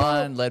offensive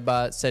line led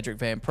by Cedric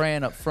Van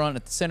Pran up front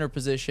at the center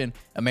position,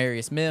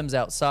 Amarius Mims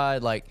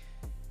outside, like,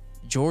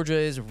 Georgia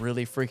is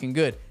really freaking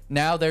good.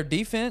 Now their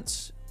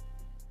defense,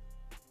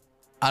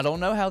 I don't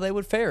know how they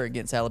would fare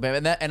against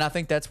Alabama, and I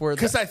think that's where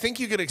because I think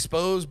you could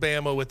expose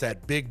Bama with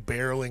that big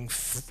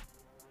barreling,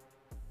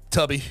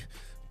 tubby,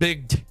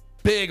 big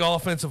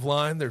offensive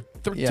line. They're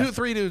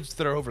 2-3 dudes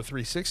that are over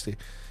 360.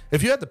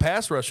 If you had the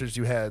pass rushers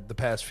you had the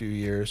past few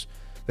years,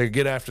 they could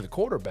get after the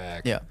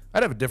quarterback. Yeah,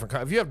 I'd have a different.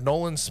 If you have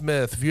Nolan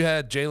Smith, if you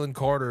had Jalen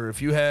Carter,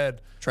 if you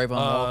had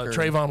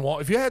Trayvon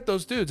Walker, if you had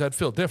those dudes, I'd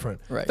feel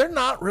different. Right. They're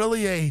not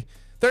really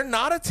They're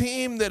not a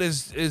team that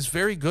is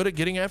very good at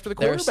getting after the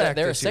quarterback.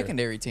 They're a this year.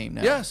 secondary team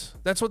now. Yes,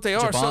 that's what they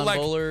are. Javon So like,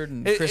 Bullard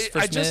and Christopher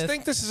I just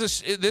Smith.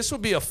 think this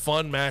would be a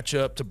fun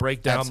matchup to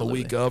break down Absolutely.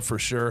 the week of for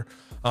sure.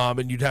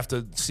 And you'd have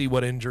to see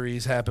what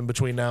injuries happen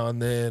between now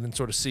and then, and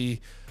sort of see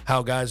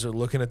how guys are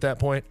looking at that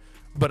point.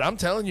 But I'm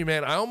telling you,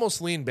 man, I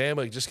almost lean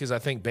Bama just because I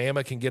think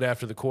Bama can get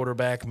after the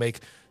quarterback, make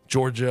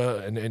Georgia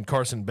and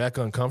Carson Beck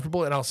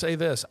uncomfortable. And I'll say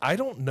this: I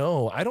don't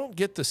know. I don't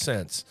get the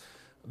sense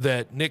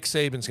that Nick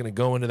Saban's going to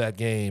go into that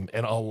game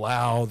and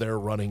allow their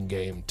running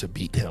game to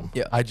beat him.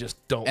 Yeah. I just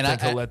don't And think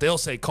he'll let. They'll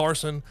say,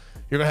 Carson,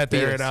 you're going to have to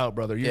air it out,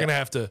 brother. You're going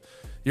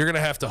to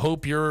have to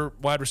hope your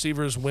wide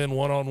receivers win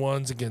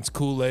one-on-ones against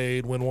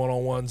Kool-Aid, win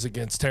one-on-ones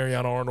against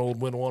Terrion Arnold,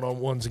 win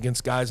one-on-ones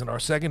against guys in our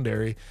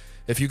secondary.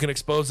 If you can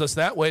expose us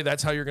that way,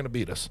 that's how you're going to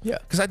beat us. Yeah.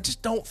 Because I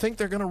just don't think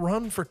they're going to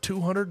run for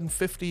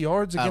 250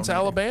 yards against either.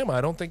 Alabama.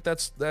 I don't think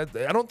that's that.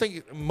 I don't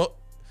think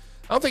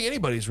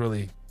anybody's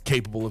really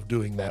capable of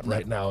doing that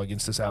right now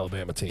against this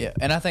Alabama team. Yeah,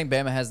 and I think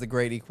Bama has the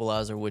great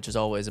equalizer, which is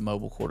always a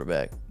mobile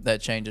quarterback.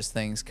 That changes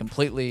things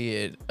completely.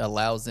 It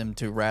allows them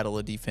to rattle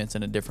a defense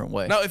in a different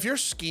way. Now, if you're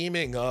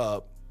scheming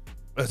up,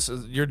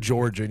 you're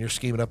Georgia and you're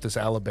scheming up this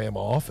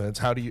Alabama offense,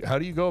 how do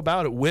you go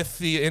about it with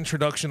the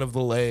introduction of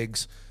the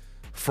legs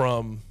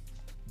from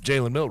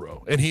Jalen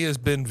Milroe? And he's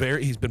been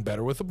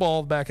better with the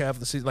ball the back half of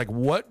the season. Like,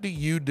 what do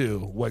you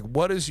do? Like,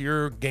 what is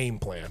your game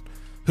plan?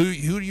 Who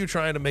are you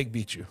trying to make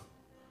beat you?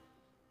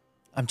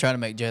 I'm trying to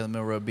make Jalen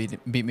Milroe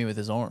beat me with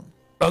his arm.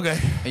 Okay.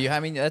 I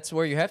mean, that's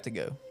where you have to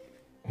go.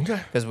 Okay.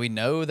 Because we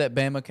know that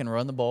Bama can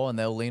run the ball and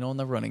they'll lean on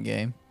the running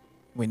game.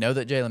 We know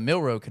that Jalen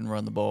Milroe can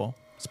run the ball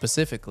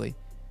specifically.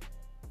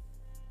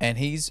 And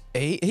he's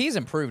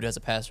improved as a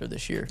passer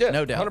this year,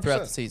 no doubt, 100%.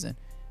 throughout the season.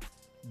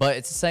 But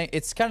it's the same.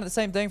 It's kind of the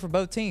same thing for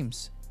both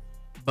teams.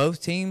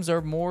 Both teams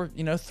are more,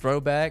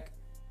 throwback,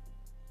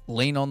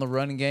 lean on the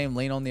running game,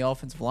 lean on the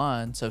offensive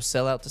line. So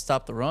sell out to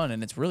stop the run,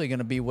 and it's really going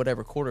to be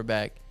whatever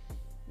quarterback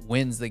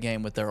wins the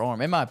game with their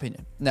arm, in my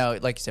opinion. Now,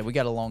 like you said, we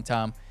got a long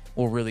time.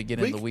 We'll really get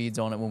into the weeds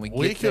on it when we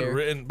get there.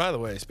 And by the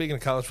way, speaking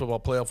of college football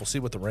playoff, we'll see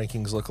what the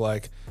rankings look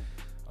like.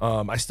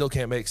 I still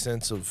can't make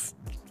sense of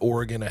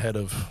Oregon ahead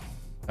of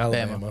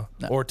Alabama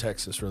or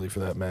Texas, really,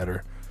 for that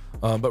matter.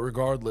 But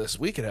regardless,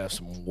 we could have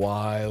some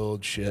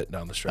wild shit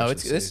down the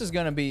stretch. This is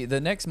going to be the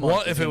next month.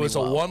 Well, if it was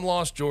a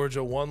one-loss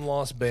Georgia,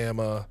 one-loss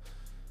Bama,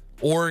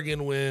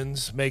 Oregon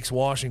wins, makes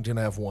Washington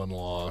have one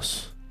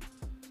loss.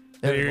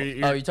 You're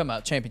talking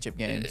about championship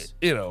games.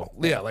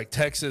 Like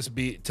Texas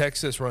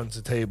runs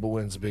the table,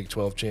 wins the Big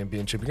 12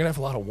 championship. You're going to have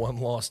a lot of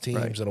one-loss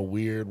teams in a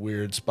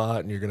weird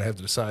spot, and you're going to have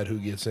to decide who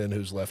gets in,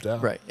 who's left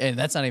out. Right, and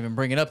that's not even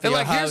bringing up the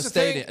Ohio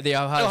State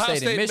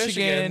and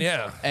Michigan,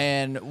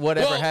 and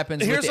whatever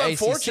happens with the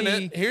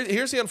ACC.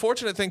 Here's the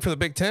unfortunate thing for the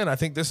Big Ten. I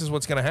think this is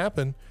what's going to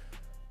happen.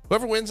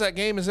 Whoever wins that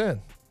game is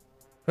in.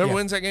 Whoever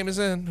wins that game is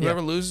in.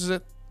 Whoever loses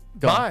it,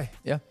 bye.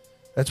 Yeah,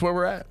 that's where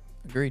we're at.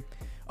 Agreed.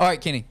 All right,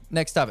 Kenny,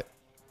 next topic.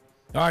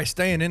 All right,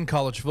 staying in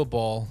college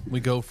football,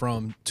 we go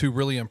from two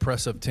really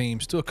impressive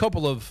teams to a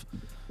couple of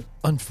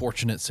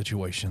unfortunate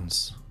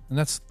situations.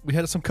 And we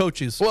had some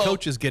coaches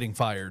getting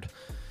fired.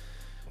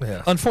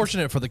 Yeah.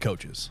 Unfortunate for the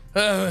coaches.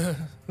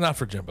 Not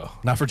for Jimbo.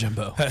 Not for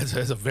Jimbo.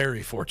 It's a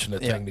very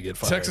fortunate thing to get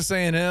fired. Texas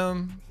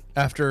A&M,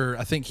 after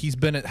I think he's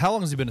been how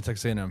long has he been at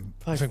Texas A&M?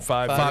 I think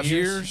 5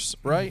 years,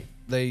 right?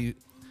 They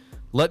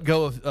let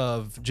go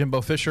of Jimbo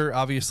Fisher.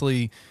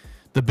 Obviously,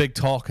 the big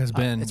talk has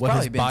been It's his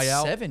probably been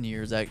buyout. 7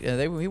 years.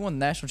 He won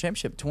the national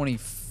championship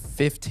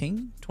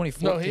 2015,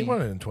 2014. No, he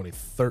won it in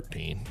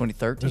 2013.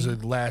 2013. It was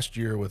the last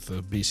year with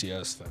the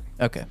BCS thing.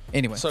 Okay.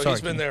 Anyway, So sorry,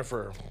 he's been Kenny. there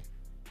for.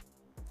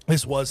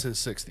 This was his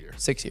 6th year.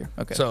 6 year.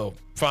 Okay. So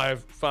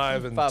five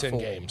and 10 full.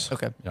 games.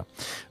 Okay. Yeah.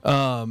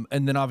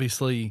 And then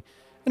obviously,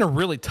 in a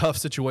really tough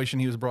situation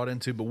he was brought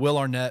into, but Will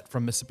Arnett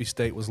from Mississippi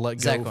State was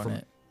let Zach go from.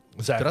 Arnett.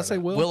 Did I say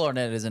Will? Will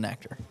Arnett is an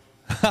actor.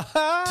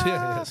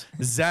 Yeah,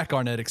 Zach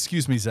Arnett.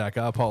 Excuse me, Zach.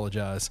 I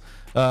apologize.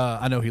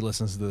 I know he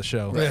listens to the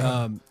show.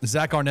 Yeah.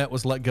 Zach Arnett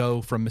was let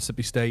go from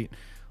Mississippi State.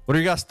 What are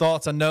your guys'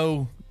 thoughts? I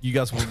know you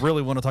guys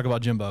really want to talk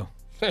about Jimbo.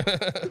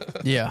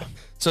 Yeah.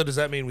 So does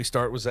that mean we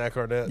start with Zach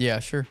Arnett? Yeah,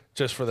 sure.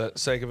 Just for the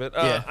sake of it?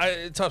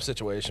 Yeah. Tough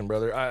situation,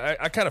 brother.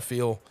 I kind of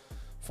feel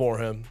for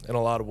him in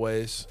a lot of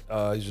ways.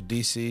 He's a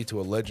DC to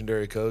a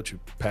legendary coach who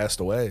passed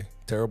away.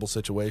 Terrible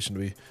situation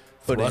to be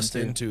Put thrust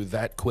into. into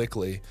that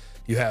quickly.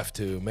 You have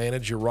to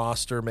manage your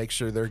roster, make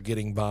sure they're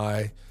getting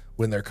by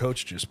when their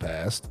coach just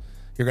passed.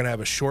 You're going to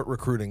have a short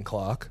recruiting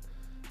clock,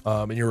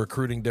 and you're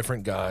recruiting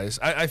different guys.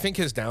 I think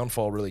his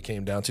downfall really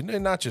came down to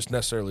not just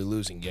necessarily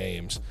losing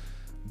games,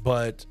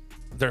 but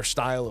their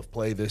style of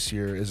play this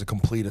year is a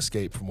complete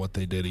escape from what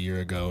they did a year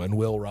ago. And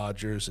Will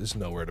Rogers is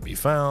nowhere to be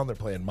found. They're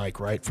playing Mike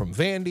Wright from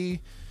Vandy.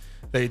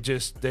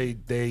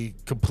 They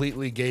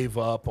completely gave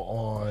up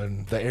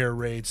on the air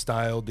raid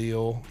style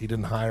deal. He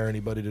didn't hire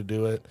anybody to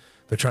do it.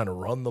 They're trying to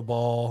run the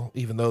ball,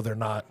 even though they're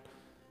not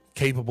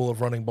capable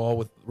of running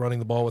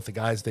the ball with the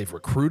guys they've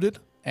recruited.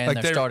 And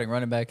their starting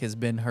running back has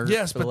been hurt.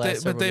 Yes, for the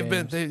last several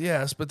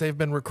games. but they've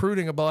been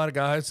recruiting a lot of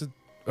guys that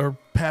are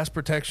pass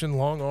protection,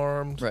 long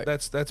armed. Right.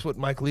 That's what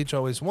Mike Leach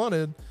always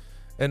wanted.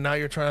 And now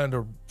you're trying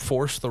to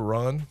force the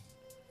run.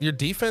 Your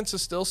defense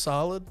is still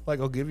solid. Like,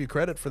 I'll give you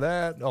credit for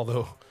that,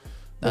 although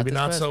maybe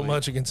not so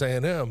much against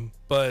A&M.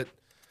 But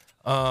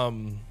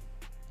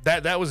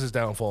that was his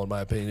downfall, in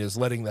my opinion, is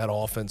letting that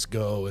offense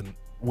go. And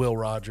Will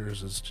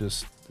Rogers is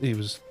just, he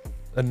was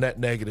a net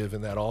negative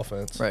in that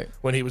offense. Right.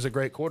 When he was a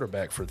great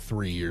quarterback for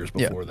 3 years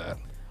before that.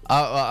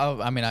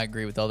 I mean, I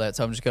agree with all that.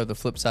 So I'm just going to the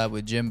flip side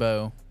with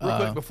Jimbo. Real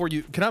quick, before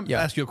you, can I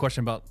ask you a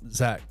question about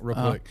Zach real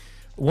quick?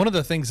 One of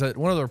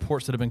the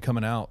reports that have been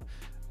coming out,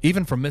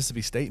 even from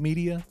Mississippi State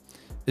media,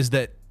 is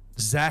that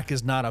Zach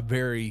is not a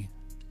very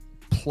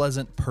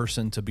pleasant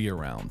person to be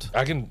around.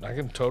 I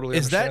can totally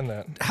understand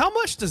that. How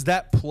much does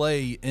that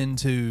play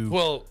into?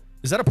 Well,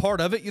 is that a part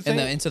of it? You think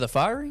into the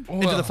firing?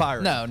 Into the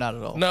firing? No, not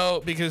at all.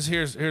 No, because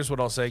here's what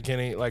I'll say,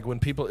 Kenny. Like, when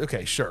people,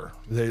 okay, sure,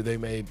 they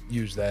may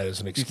use that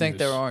as an excuse. You think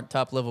there aren't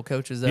top level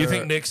coaches that you are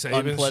think Nick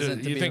Saban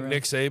unpleasant? you think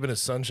Nick Saban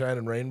is sunshine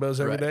and rainbows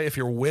every day? If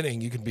you're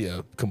winning, you can be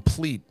a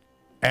complete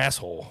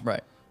asshole.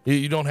 Right.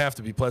 You don't have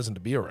to be pleasant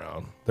to be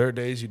around. There are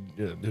days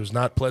it was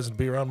not pleasant to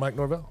be around Mike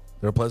Norvell.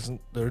 There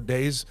are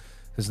days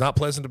it's not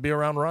pleasant to be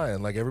around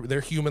Ryan. Like, they're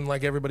human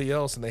like everybody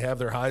else, and they have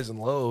their highs and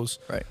lows.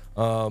 Right.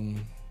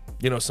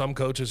 Some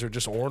coaches are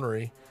just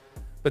ornery,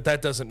 but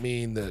that doesn't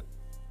mean that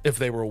if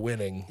they were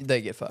winning,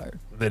 they get fired.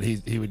 That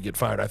he would get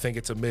fired. I think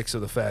it's a mix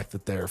of the fact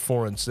that they're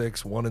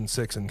 4-6,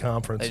 1-6 in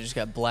conference. They just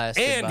got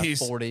blasted by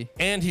 40.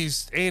 And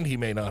he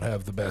may not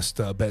have the best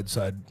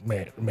bedside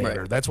manner.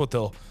 Right. That's what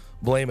they'll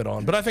blame it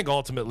on. But I think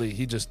ultimately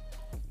he was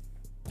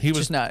a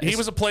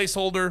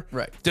placeholder.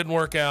 Right. Didn't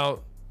work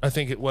out. I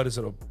think a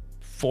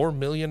 $4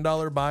 million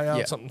buyout,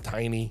 Yeah. something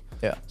tiny.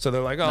 Yeah. So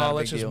they're like, Not a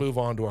let's big just deal. move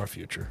on to our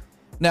future.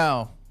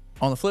 Now,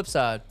 on the flip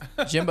side,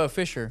 Jimbo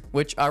Fisher,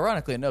 which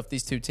ironically enough,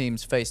 these two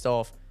teams faced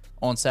off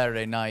on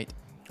Saturday night.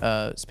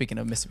 Speaking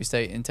of Mississippi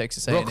State and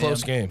Texas A&M. Real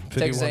close game,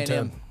 Texas 51-10.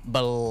 A&M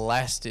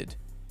blasted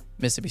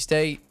Mississippi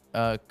State.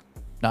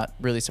 Not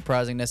really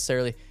surprising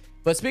necessarily.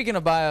 But speaking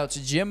of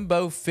buyouts,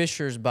 Jimbo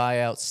Fisher's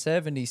buyout,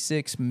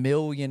 $76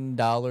 million.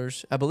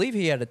 I believe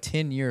he had a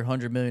 10-year,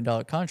 $100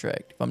 million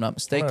contract, if I'm not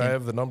mistaken. I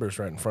have the numbers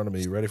right in front of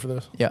me. You ready for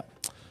this? Yeah.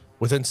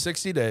 Within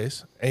 60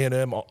 days,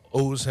 A&M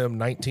owes him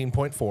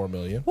 $19.4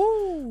 million.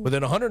 Woo.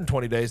 Within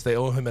 120 days, they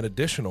owe him an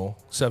additional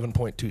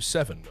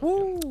 $7.27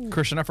 million.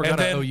 Christian, I forgot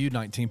I owe you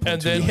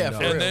 $19.2 million.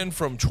 And then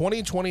from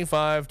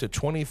 2025 to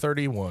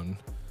 2031,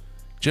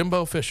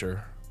 Jimbo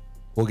Fisher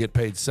will get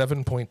paid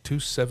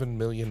 $7.27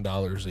 million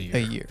a year. A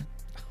year.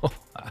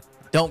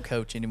 Don't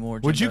coach anymore,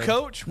 Jimbo. Would you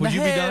coach? Would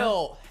you be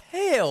done?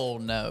 Hell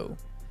no.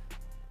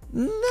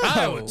 No.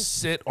 I would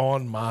sit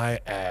on my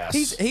ass.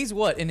 He's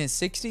what, in his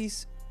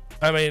 60s?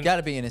 I mean, got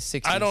to be in his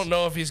 60s. I don't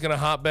know if he's going to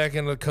hop back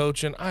into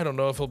coaching. I don't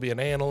know if he'll be an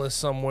analyst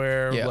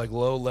somewhere, like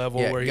low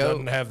level, where he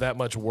doesn't have that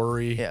much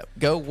worry. Yeah,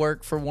 go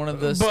work for one of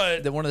the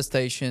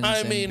stations. I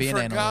and mean, be an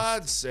for analyst.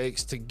 God's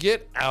sakes, to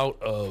get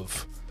out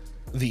of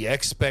the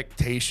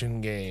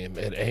expectation game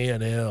at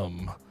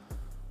A&M,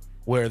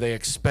 where they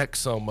expect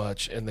so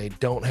much and they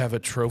don't have a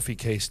trophy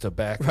case to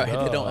back it up.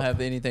 Right, they don't have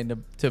anything to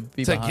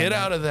be to behind get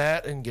them. out of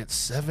that and get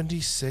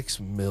 $76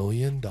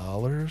 million.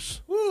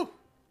 Woo.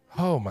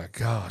 Oh my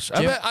gosh!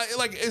 I bet,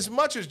 as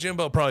much as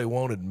Jimbo probably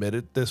won't admit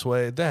it this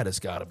way, that has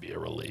got to be a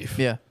relief.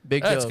 Yeah,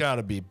 That's got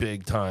to be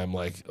big time.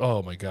 Like,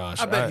 oh my gosh!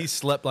 I bet he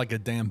slept like a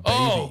damn baby.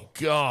 Oh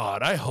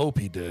God! I hope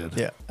he did.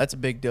 Yeah, that's a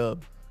big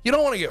dub. You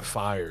don't want to get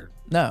fired.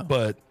 No,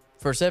 but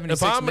for $76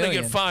 if I'm going to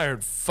million, get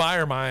fired,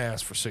 fire my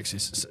ass for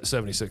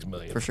 $76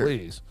 million, for sure.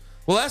 Please.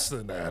 Well, less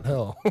than that.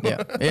 Hell.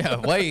 yeah,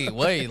 way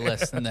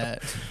less than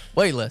that.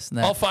 Way less than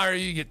that. I'll fire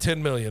you. You get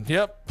 $10 million.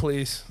 Yep,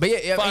 please. But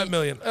yeah, $5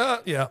 million.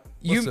 Yeah.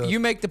 You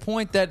make the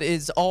point that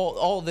is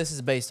all this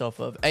is based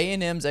off of.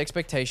 A&M's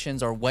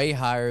expectations are way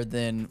higher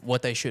than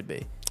what they should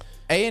be.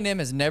 A&M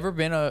has never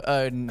been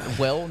a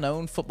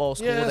well-known football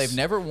school. Yes. They've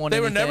never won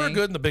They were anything. never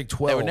good in the Big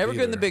 12. They were never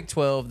either. good in the Big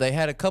 12. They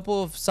had a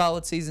couple of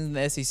solid seasons in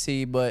the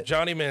SEC, but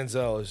Johnny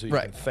Manziel is who you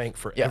can thank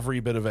for every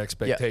bit of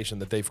expectation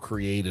that they've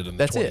created in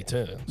the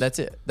 2010s. That's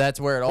it. That's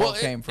where it all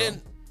came from.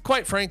 And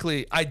quite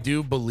frankly, I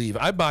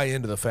buy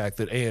into the fact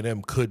that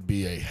A&M could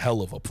be a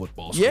hell of a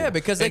football school. Yeah,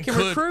 because they can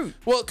recruit.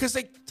 Well, because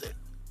they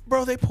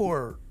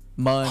pour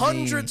money,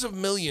 hundreds of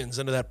millions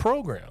into that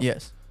program.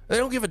 Yes. They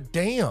don't give a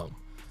damn.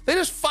 They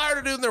just fired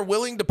a dude and they're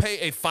willing to pay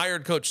a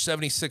fired coach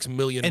 $76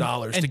 million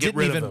to get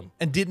rid of him.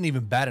 And didn't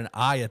even bat an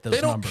eye at those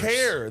numbers.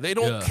 Care. They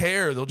don't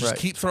care. They'll just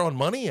keep throwing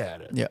money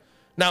at it. Yeah.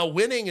 Now,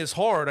 winning is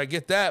hard. I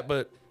get that.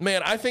 But,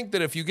 man, I think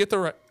that if you get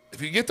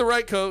the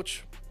right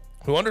coach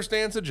who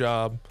understands the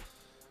job,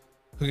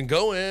 who can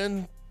go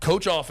in,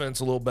 coach offense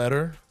a little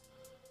better,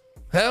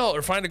 Hell,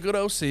 or find a good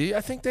OC.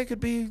 I think they could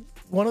be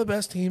one of the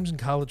best teams in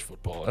college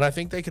football. And I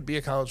think they could be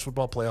a college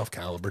football playoff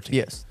caliber team.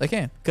 Yes, they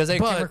can. Because they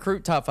can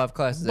recruit top 5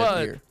 classes every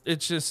But year.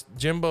 it's just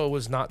Jimbo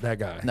was not that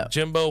guy. No.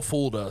 Jimbo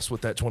fooled us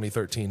with that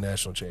 2013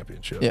 national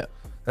championship. Yeah.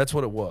 That's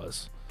what it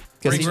was.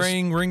 Because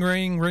Ring, ring,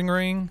 ring, ring,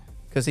 ring.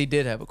 he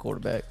did have a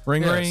quarterback.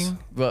 Ring, Yes. ring.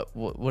 But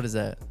what is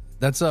that?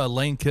 That's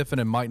Lane Kiffin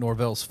and Mike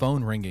Norvell's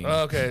phone ringing.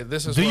 Okay,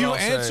 this is Do what you I'll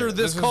answer say.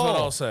 this Is call? what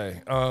I'll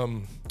say.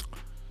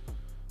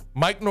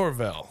 Mike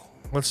Norvell.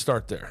 Let's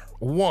start there.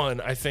 One,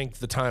 I think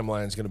the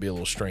timeline is going to be a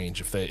little strange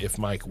if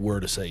Mike were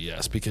to say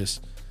yes, because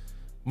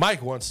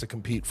Mike wants to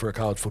compete for a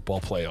college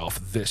football playoff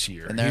this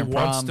year. And they're He in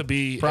wants prime- to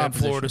be prime at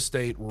Florida position.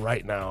 State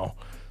right now.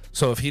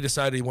 So if he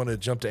decided he wanted to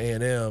jump to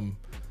A&M,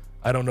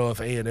 I don't know if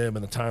A&M and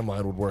the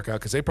timeline would work out,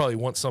 because they probably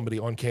want somebody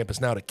on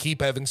campus now to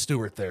keep Evan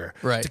Stewart there,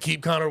 Right. to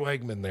keep Connor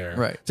Wegman there,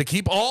 Right. to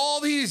keep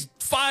all these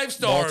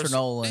 5-stars. Walter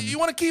Nolan. You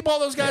want to keep all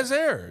those guys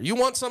there. You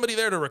want somebody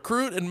there to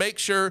recruit and make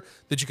sure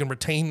that you can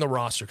retain the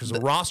roster, because the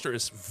roster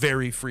is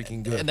very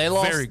freaking good. And they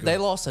Very good.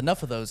 lost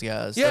enough of those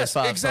guys. Yes,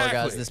 those 5-star exactly.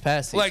 guys this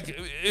past season. Like,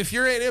 if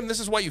you're A&M, this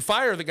is why you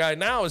fire the guy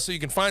now, is so you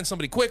can find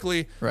somebody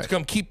quickly Right. to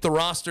come keep the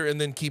roster and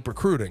then keep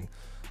recruiting.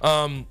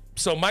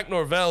 So Mike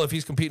Norvell, if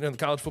he's competing in the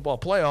college football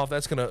playoff,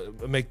 that's going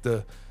to make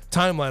the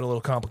timeline a little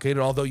complicated,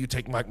 although you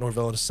take Mike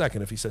Norvell in a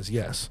second if he says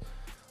yes.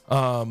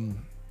 Dan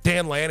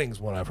Lanning's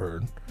one I've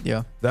heard.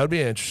 yeah. That would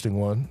be an interesting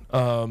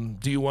one.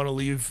 Do you want to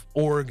leave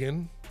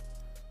Oregon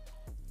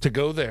to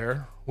go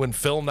there when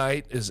Phil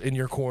Knight is in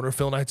your corner?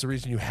 Phil Knight's the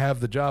reason you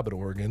have the job at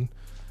Oregon.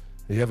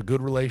 You have a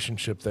good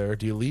relationship there.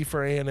 Do you leave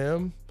for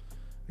A&M?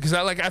 Because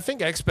I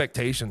think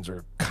expectations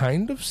are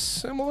kind of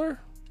similar.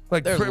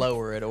 Like They're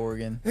lower at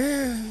Oregon.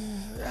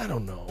 I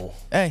don't know.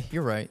 Hey,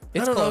 you're right.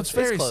 It's don't know. close. It's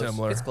very close.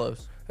 similar. It's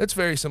close. It's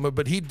very similar,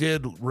 but he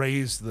did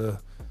raise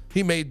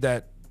he made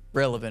that.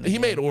 Relevant. He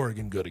again. made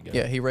Oregon good again.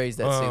 Yeah, he raised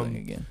that ceiling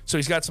again. So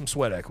he's got some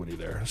sweat equity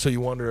there. So you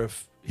wonder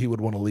if he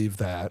would want to leave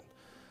that.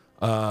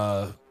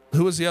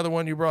 Who was the other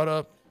one you brought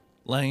up?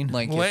 Lane.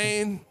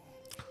 Lane.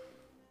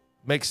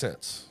 Makes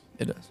sense.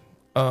 It does.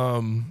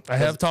 I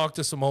have talked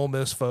to some Ole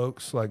Miss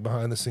folks, like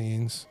behind the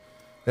scenes.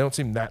 They don't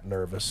seem that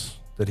nervous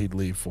that he'd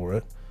leave for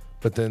it.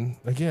 But then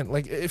again,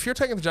 like if you're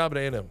taking the job at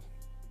A&M,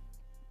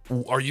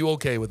 are you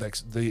okay with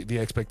the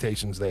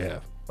expectations they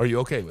have? Are you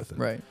okay with it?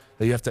 Right.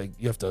 You have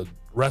to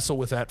wrestle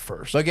with that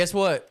first. But guess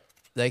what?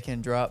 They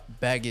can drop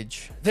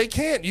baggage. They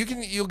can't.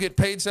 You'll get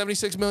paid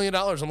 $76 million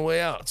on the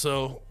way out.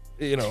 So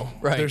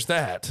Right. there's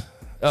that.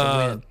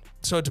 win.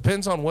 So it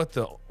depends on what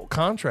the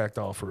contract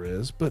offer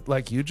is. But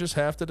like you just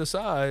have to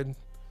decide: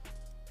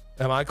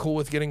 am I cool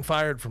with getting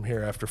fired from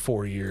here after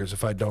 4 years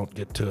if I don't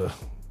get to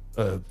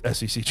a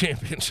SEC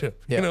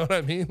championship? Yeah. You know what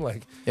I mean?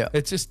 Like, Yeah.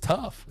 it's just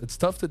tough. It's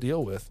tough to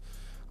deal with.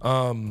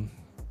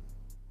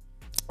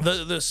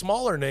 The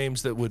smaller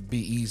names that would be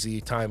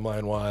easy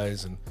timeline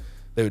wise, and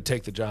they would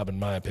take the job in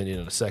my opinion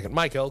in a second.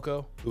 Mike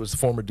Elko, who was the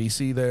former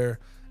DC there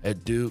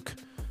at Duke,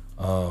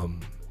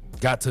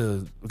 got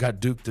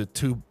Duke to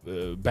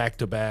 2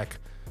 back-to-back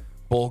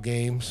bowl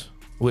games,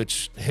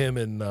 which him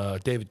and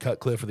David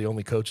Cutcliffe are the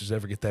only coaches to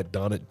ever get that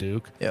done at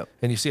Duke. Yep.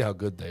 And you see how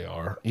good they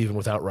are, even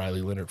without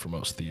Riley Leonard for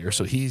most of the year.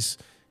 So he's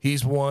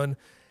one.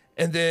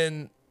 And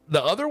then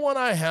the other one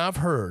I have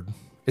heard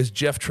is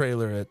Jeff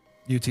Traylor at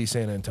UT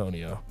San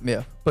Antonio.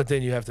 Yeah. But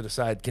then you have to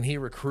decide, can he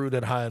recruit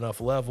at high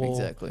enough level?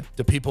 Exactly.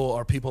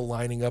 Are people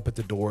lining up at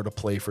the door to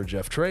play for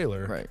Jeff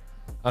Traylor? Right.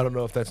 I don't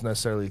know if that's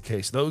necessarily the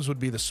case. Those would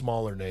be the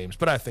smaller names,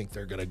 but I think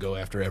they're going to go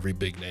after every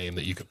big name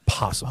that you could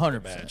possibly 100%.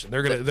 imagine.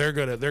 They're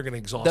going to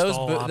exhaust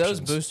all options. Those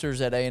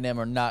boosters at A&M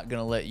are not going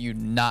to let you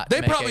not They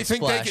make probably a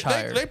think splash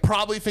hire. they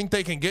probably think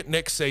they can get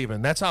Nick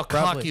Saban. That's how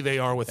Probably. cocky they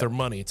are with their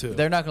money too.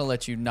 They're not going to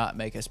let you not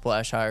make a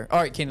splash hire. All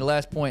right, Kenny,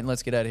 last point, and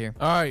let's get out of here.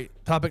 All right,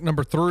 topic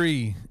number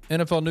 3,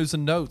 NFL news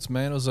and notes.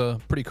 Man, it was a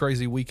pretty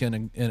crazy weekend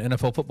in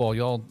NFL football.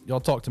 Y'all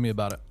talk to me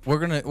about it. We're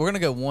gonna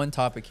go one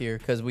topic here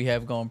because we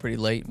have gone pretty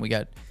late, and we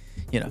got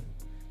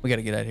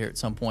to get out of here at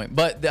some point.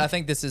 But I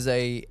think this is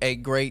a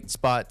great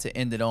spot to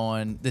end it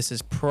on. This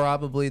is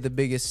probably the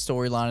biggest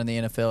storyline in the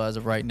NFL as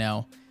of right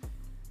now.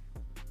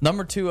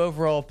 Number 2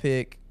 overall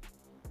pick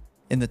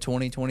in the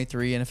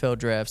 2023 NFL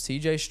Draft,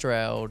 C.J.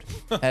 Stroud,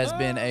 has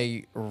been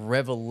a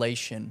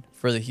revelation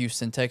for the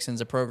Houston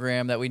Texans, a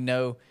program that we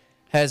know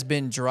has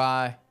been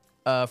dry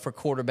for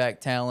quarterback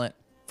talent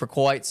for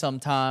quite some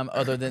time,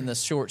 other than the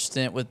short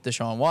stint with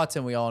Deshaun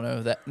Watson. We all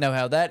know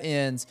how that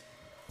ends.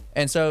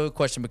 And so the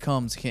question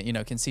becomes,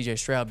 can C.J.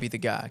 Stroud be the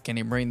guy? Can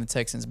he bring the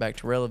Texans back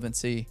to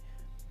relevancy?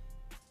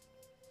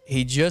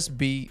 He just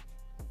beat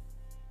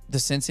the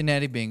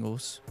Cincinnati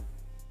Bengals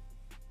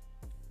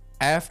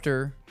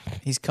after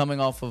he's coming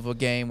off of a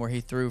game where he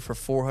threw for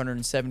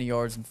 470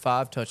 yards and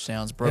 5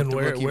 touchdowns, broke And the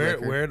rookie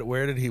record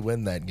where did he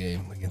win that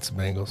game against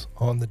the Bengals?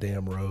 On the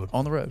damn road.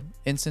 on the road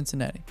in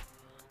Cincinnati.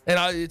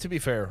 And to be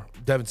fair,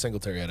 Devin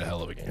Singletary had a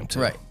hell of a game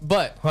too. Right.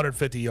 But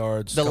 150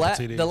 yards, the couple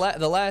TDs.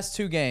 the last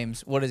 2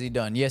 games, what has he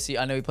done? Yes,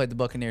 I know he played the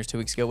Buccaneers 2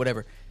 weeks ago,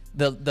 whatever.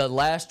 The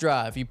last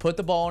drive, you put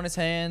the ball in his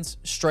hands,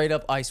 straight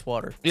up ice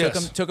water.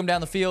 Yes. Took him down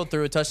the field,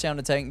 threw a touchdown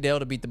to Tank Dell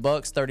to beat the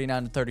Bucs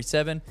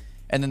 39-37.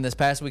 And then this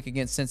past week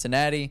against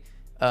Cincinnati,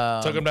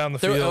 Took him down the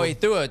field. He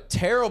threw a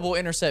terrible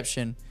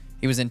interception.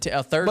 He was in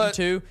a 3rd and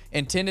 2,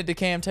 intended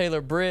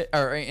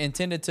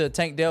to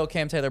Tank Dell.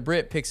 Cam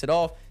Taylor-Britt picks it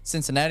off.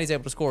 Cincinnati's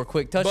able to score a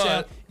quick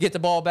touchdown, get the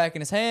ball back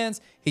in his hands.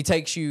 He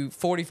takes you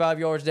 45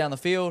 yards down the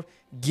field,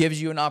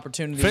 gives you an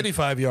opportunity.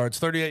 55 yards,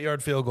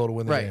 38-yard field goal to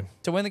win the game.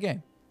 To win the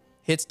game.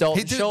 Hits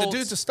Dalton Schultz. The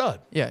dude's a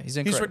stud. Yeah, he's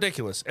incredible. He's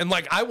ridiculous. And,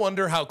 I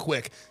wonder how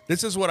quick.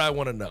 This is what I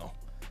want to know.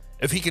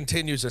 If he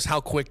continues this, how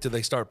quick do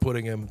we start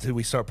putting him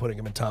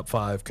in top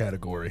 5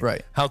 category?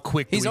 Right. How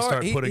quick do we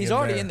start putting him there? He's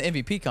already in the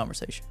MVP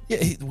conversation.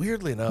 Yeah,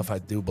 weirdly enough, I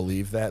do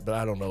believe that, but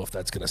I don't know if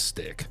that's going to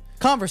stick.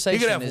 Conversation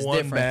is different. You could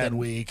have one bad than,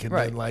 week, and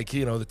right.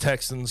 then, the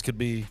Texans could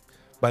be,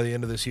 by the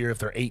end of this year, if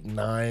they're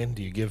 8-9,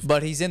 do you give...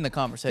 But he's in the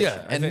conversation,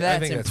 and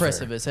that's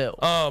impressive as hell.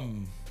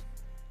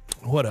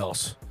 What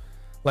else?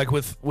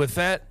 With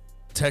that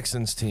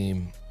Texans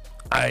team,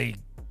 I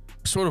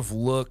sort of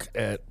look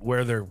at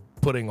where they're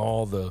putting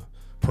all the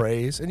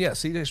praise. And yeah,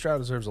 CJ Stroud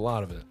deserves a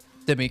lot of it.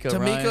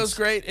 DeMeco's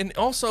great. And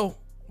also,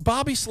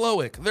 Bobby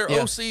Slowick, their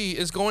OC,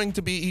 is going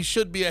to be, he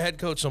should be a head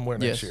coach somewhere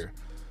next year.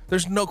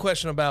 There's no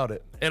question about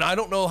it. And I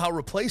don't know how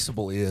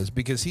replaceable he is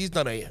because he's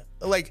done to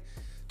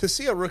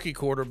see a rookie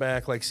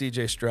quarterback like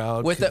CJ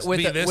Stroud with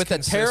a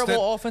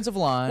terrible offensive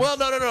line. Well,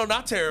 no,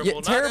 not terrible.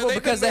 Yeah, terrible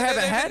because they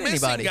haven't had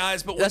anybody.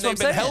 Guys, but when they've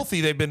been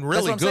healthy, they've been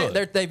really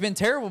good. They've been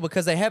terrible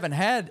because they haven't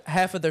had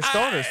half of their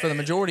starters for the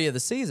majority of the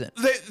season.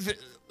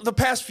 The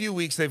past few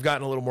weeks they've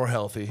gotten a little more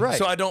healthy, right?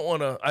 So I don't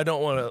want to.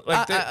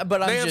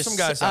 But I'm just, some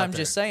guys I'm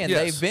just saying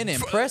they've been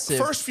impressive.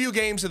 First few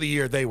games of the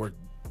year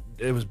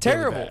it was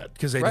terrible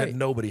because they had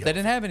nobody healthy. They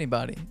didn't have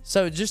anybody.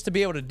 So just to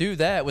be able to do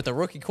that with a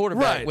rookie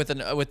quarterback, with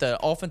an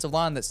offensive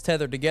line that's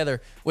tethered together,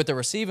 with a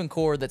receiving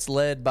core that's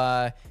led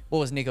by what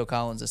was Nico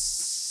Collins, a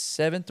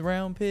 7th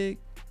round pick?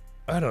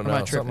 I don't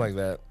know, something like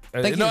that.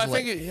 I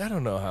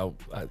don't know how.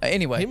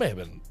 Anyway, he may have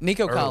been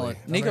Nico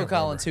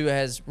Collins, who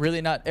has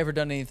really not ever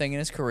done anything in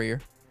his career.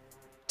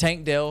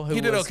 Tank Dell, who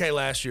he did okay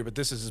last year, but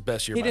this is his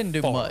best year. He didn't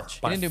do much.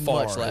 He didn't do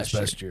much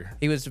last year.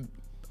 He was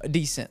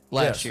decent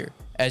last year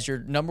as your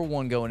number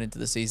 1 going into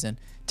the season.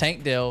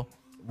 Tank Dell,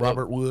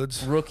 Robert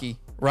Woods, rookie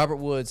Robert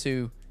Woods,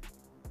 who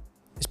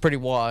is pretty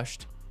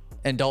washed,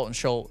 and Dalton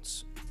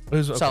Schultz,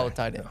 solid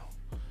tight end.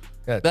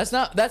 Yeah. That's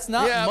not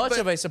much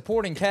of a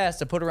supporting cast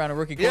to put around a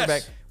rookie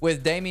quarterback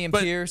with Damian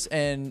Pierce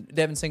and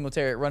Devin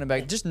Singletary at running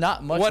back. Just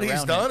not much. What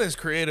he's done is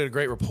created a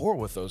great rapport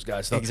with those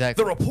guys. Though.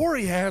 Exactly. The rapport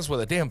he has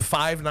with a damn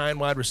 5'9"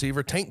 wide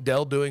receiver, Tank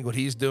Dell doing what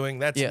he's doing.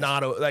 That's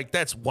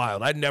that's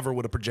wild. I never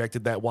would have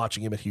projected that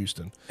watching him at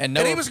Houston. And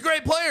he was a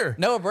great player.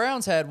 Noah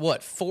Brown's had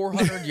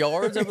 400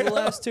 yards over the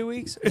last 2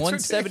 weeks.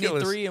 173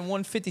 ridiculous. And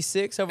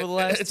 156 over the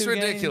last 2 games. It's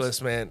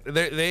ridiculous, man.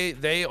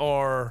 They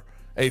are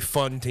a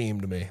fun team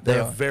to me.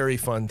 They're a very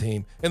fun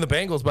team. And the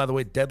Bengals, by the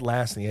way, dead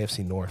last in the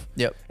AFC North.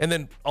 Yep. And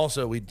then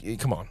also,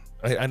 come on.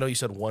 I know you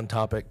said one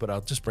topic, but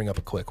I'll just bring up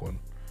a quick one.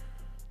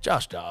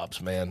 Josh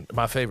Dobbs, man,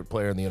 my favorite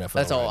player in the NFL.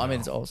 That's all. Right I mean, now.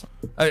 it's awesome.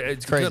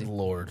 It's crazy. Good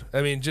Lord.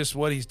 I mean, just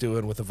what he's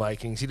doing with the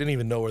Vikings. He didn't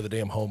even know where the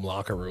damn home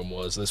locker room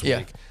was this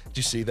week. Did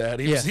you see that?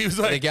 He was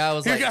like, the guy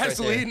was like, guys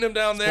leading him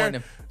down there.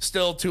 Him.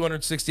 Still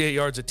 268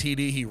 yards of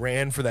TD. He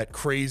ran for that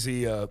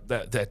crazy,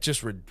 that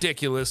just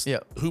ridiculous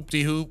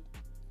hoop-de-hoop.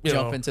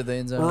 Jump into the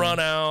end zone. Run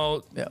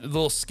out, a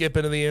little skip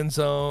into the end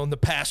zone. The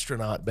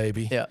Pastronaut,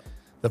 baby. Yeah.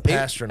 The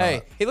Pastronaut.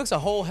 Hey, he looks a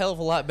whole hell of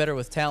a lot better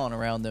with talent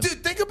around him.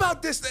 Dude, think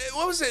about this.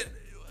 What was it?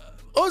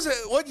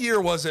 What year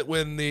was it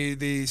when the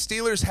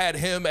Steelers had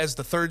him as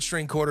the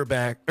 3rd-string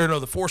quarterback, or no,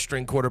 the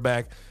 4th-string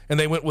quarterback, and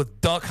they went with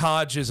Duck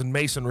Hodges and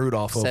Mason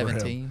Rudolph over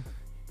him?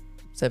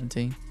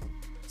 17.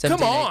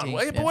 Come on. 18,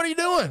 Wait, what are you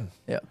doing?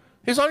 Yeah.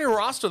 He was on your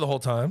roster the whole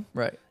time.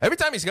 Right. Every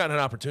time he's gotten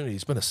an opportunity,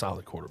 he's been a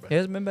solid quarterback. He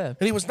hasn't been bad.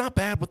 And he was not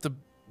bad with the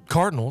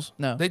Cardinals.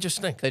 No. They just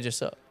stink. They just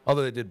suck.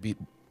 Although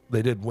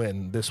they did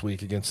win this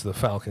week against the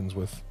Falcons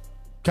with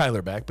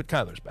Kyler back, but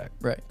Kyler's back.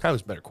 Right.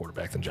 Kyler's a better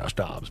quarterback than Josh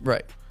Dobbs.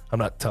 Right. I'm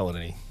not telling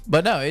any.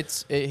 But no,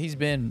 he's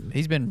been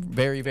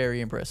very,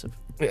 very impressive.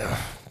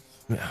 Yeah.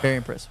 Very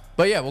impressive.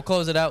 But yeah, we'll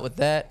close it out with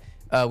that.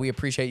 We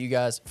appreciate you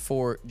guys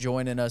for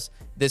joining us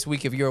this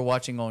week. If you're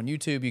watching on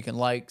YouTube, you can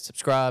like,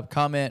 subscribe,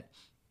 comment,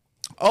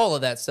 all of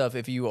that stuff.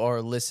 If you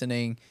are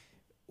listening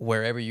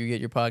wherever you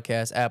get your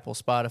podcast, Apple,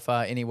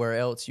 Spotify, anywhere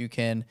else, you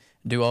can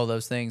do all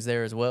those things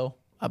there as well.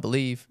 I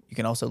believe you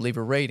can also leave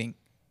a rating.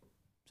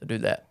 So do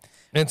that.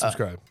 And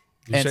subscribe.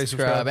 And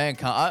subscribe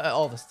and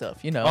all the stuff.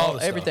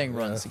 Everything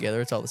runs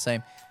together. It's all the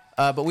same.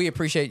 But we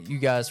appreciate you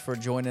guys for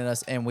joining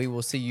us, and we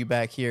will see you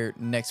back here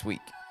next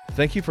week.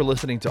 Thank you for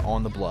listening to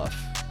On The Bluff.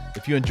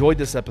 If you enjoyed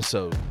this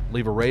episode,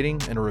 leave a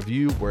rating and a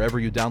review wherever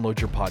you download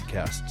your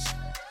podcasts.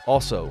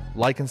 Also,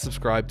 like and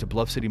subscribe to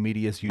Bluff City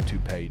Media's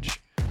YouTube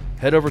page.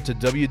 Head over to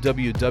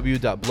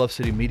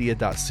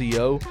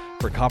www.bluffcitymedia.co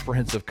for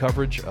comprehensive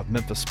coverage of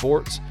Memphis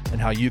sports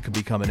and how you can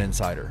become an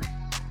insider.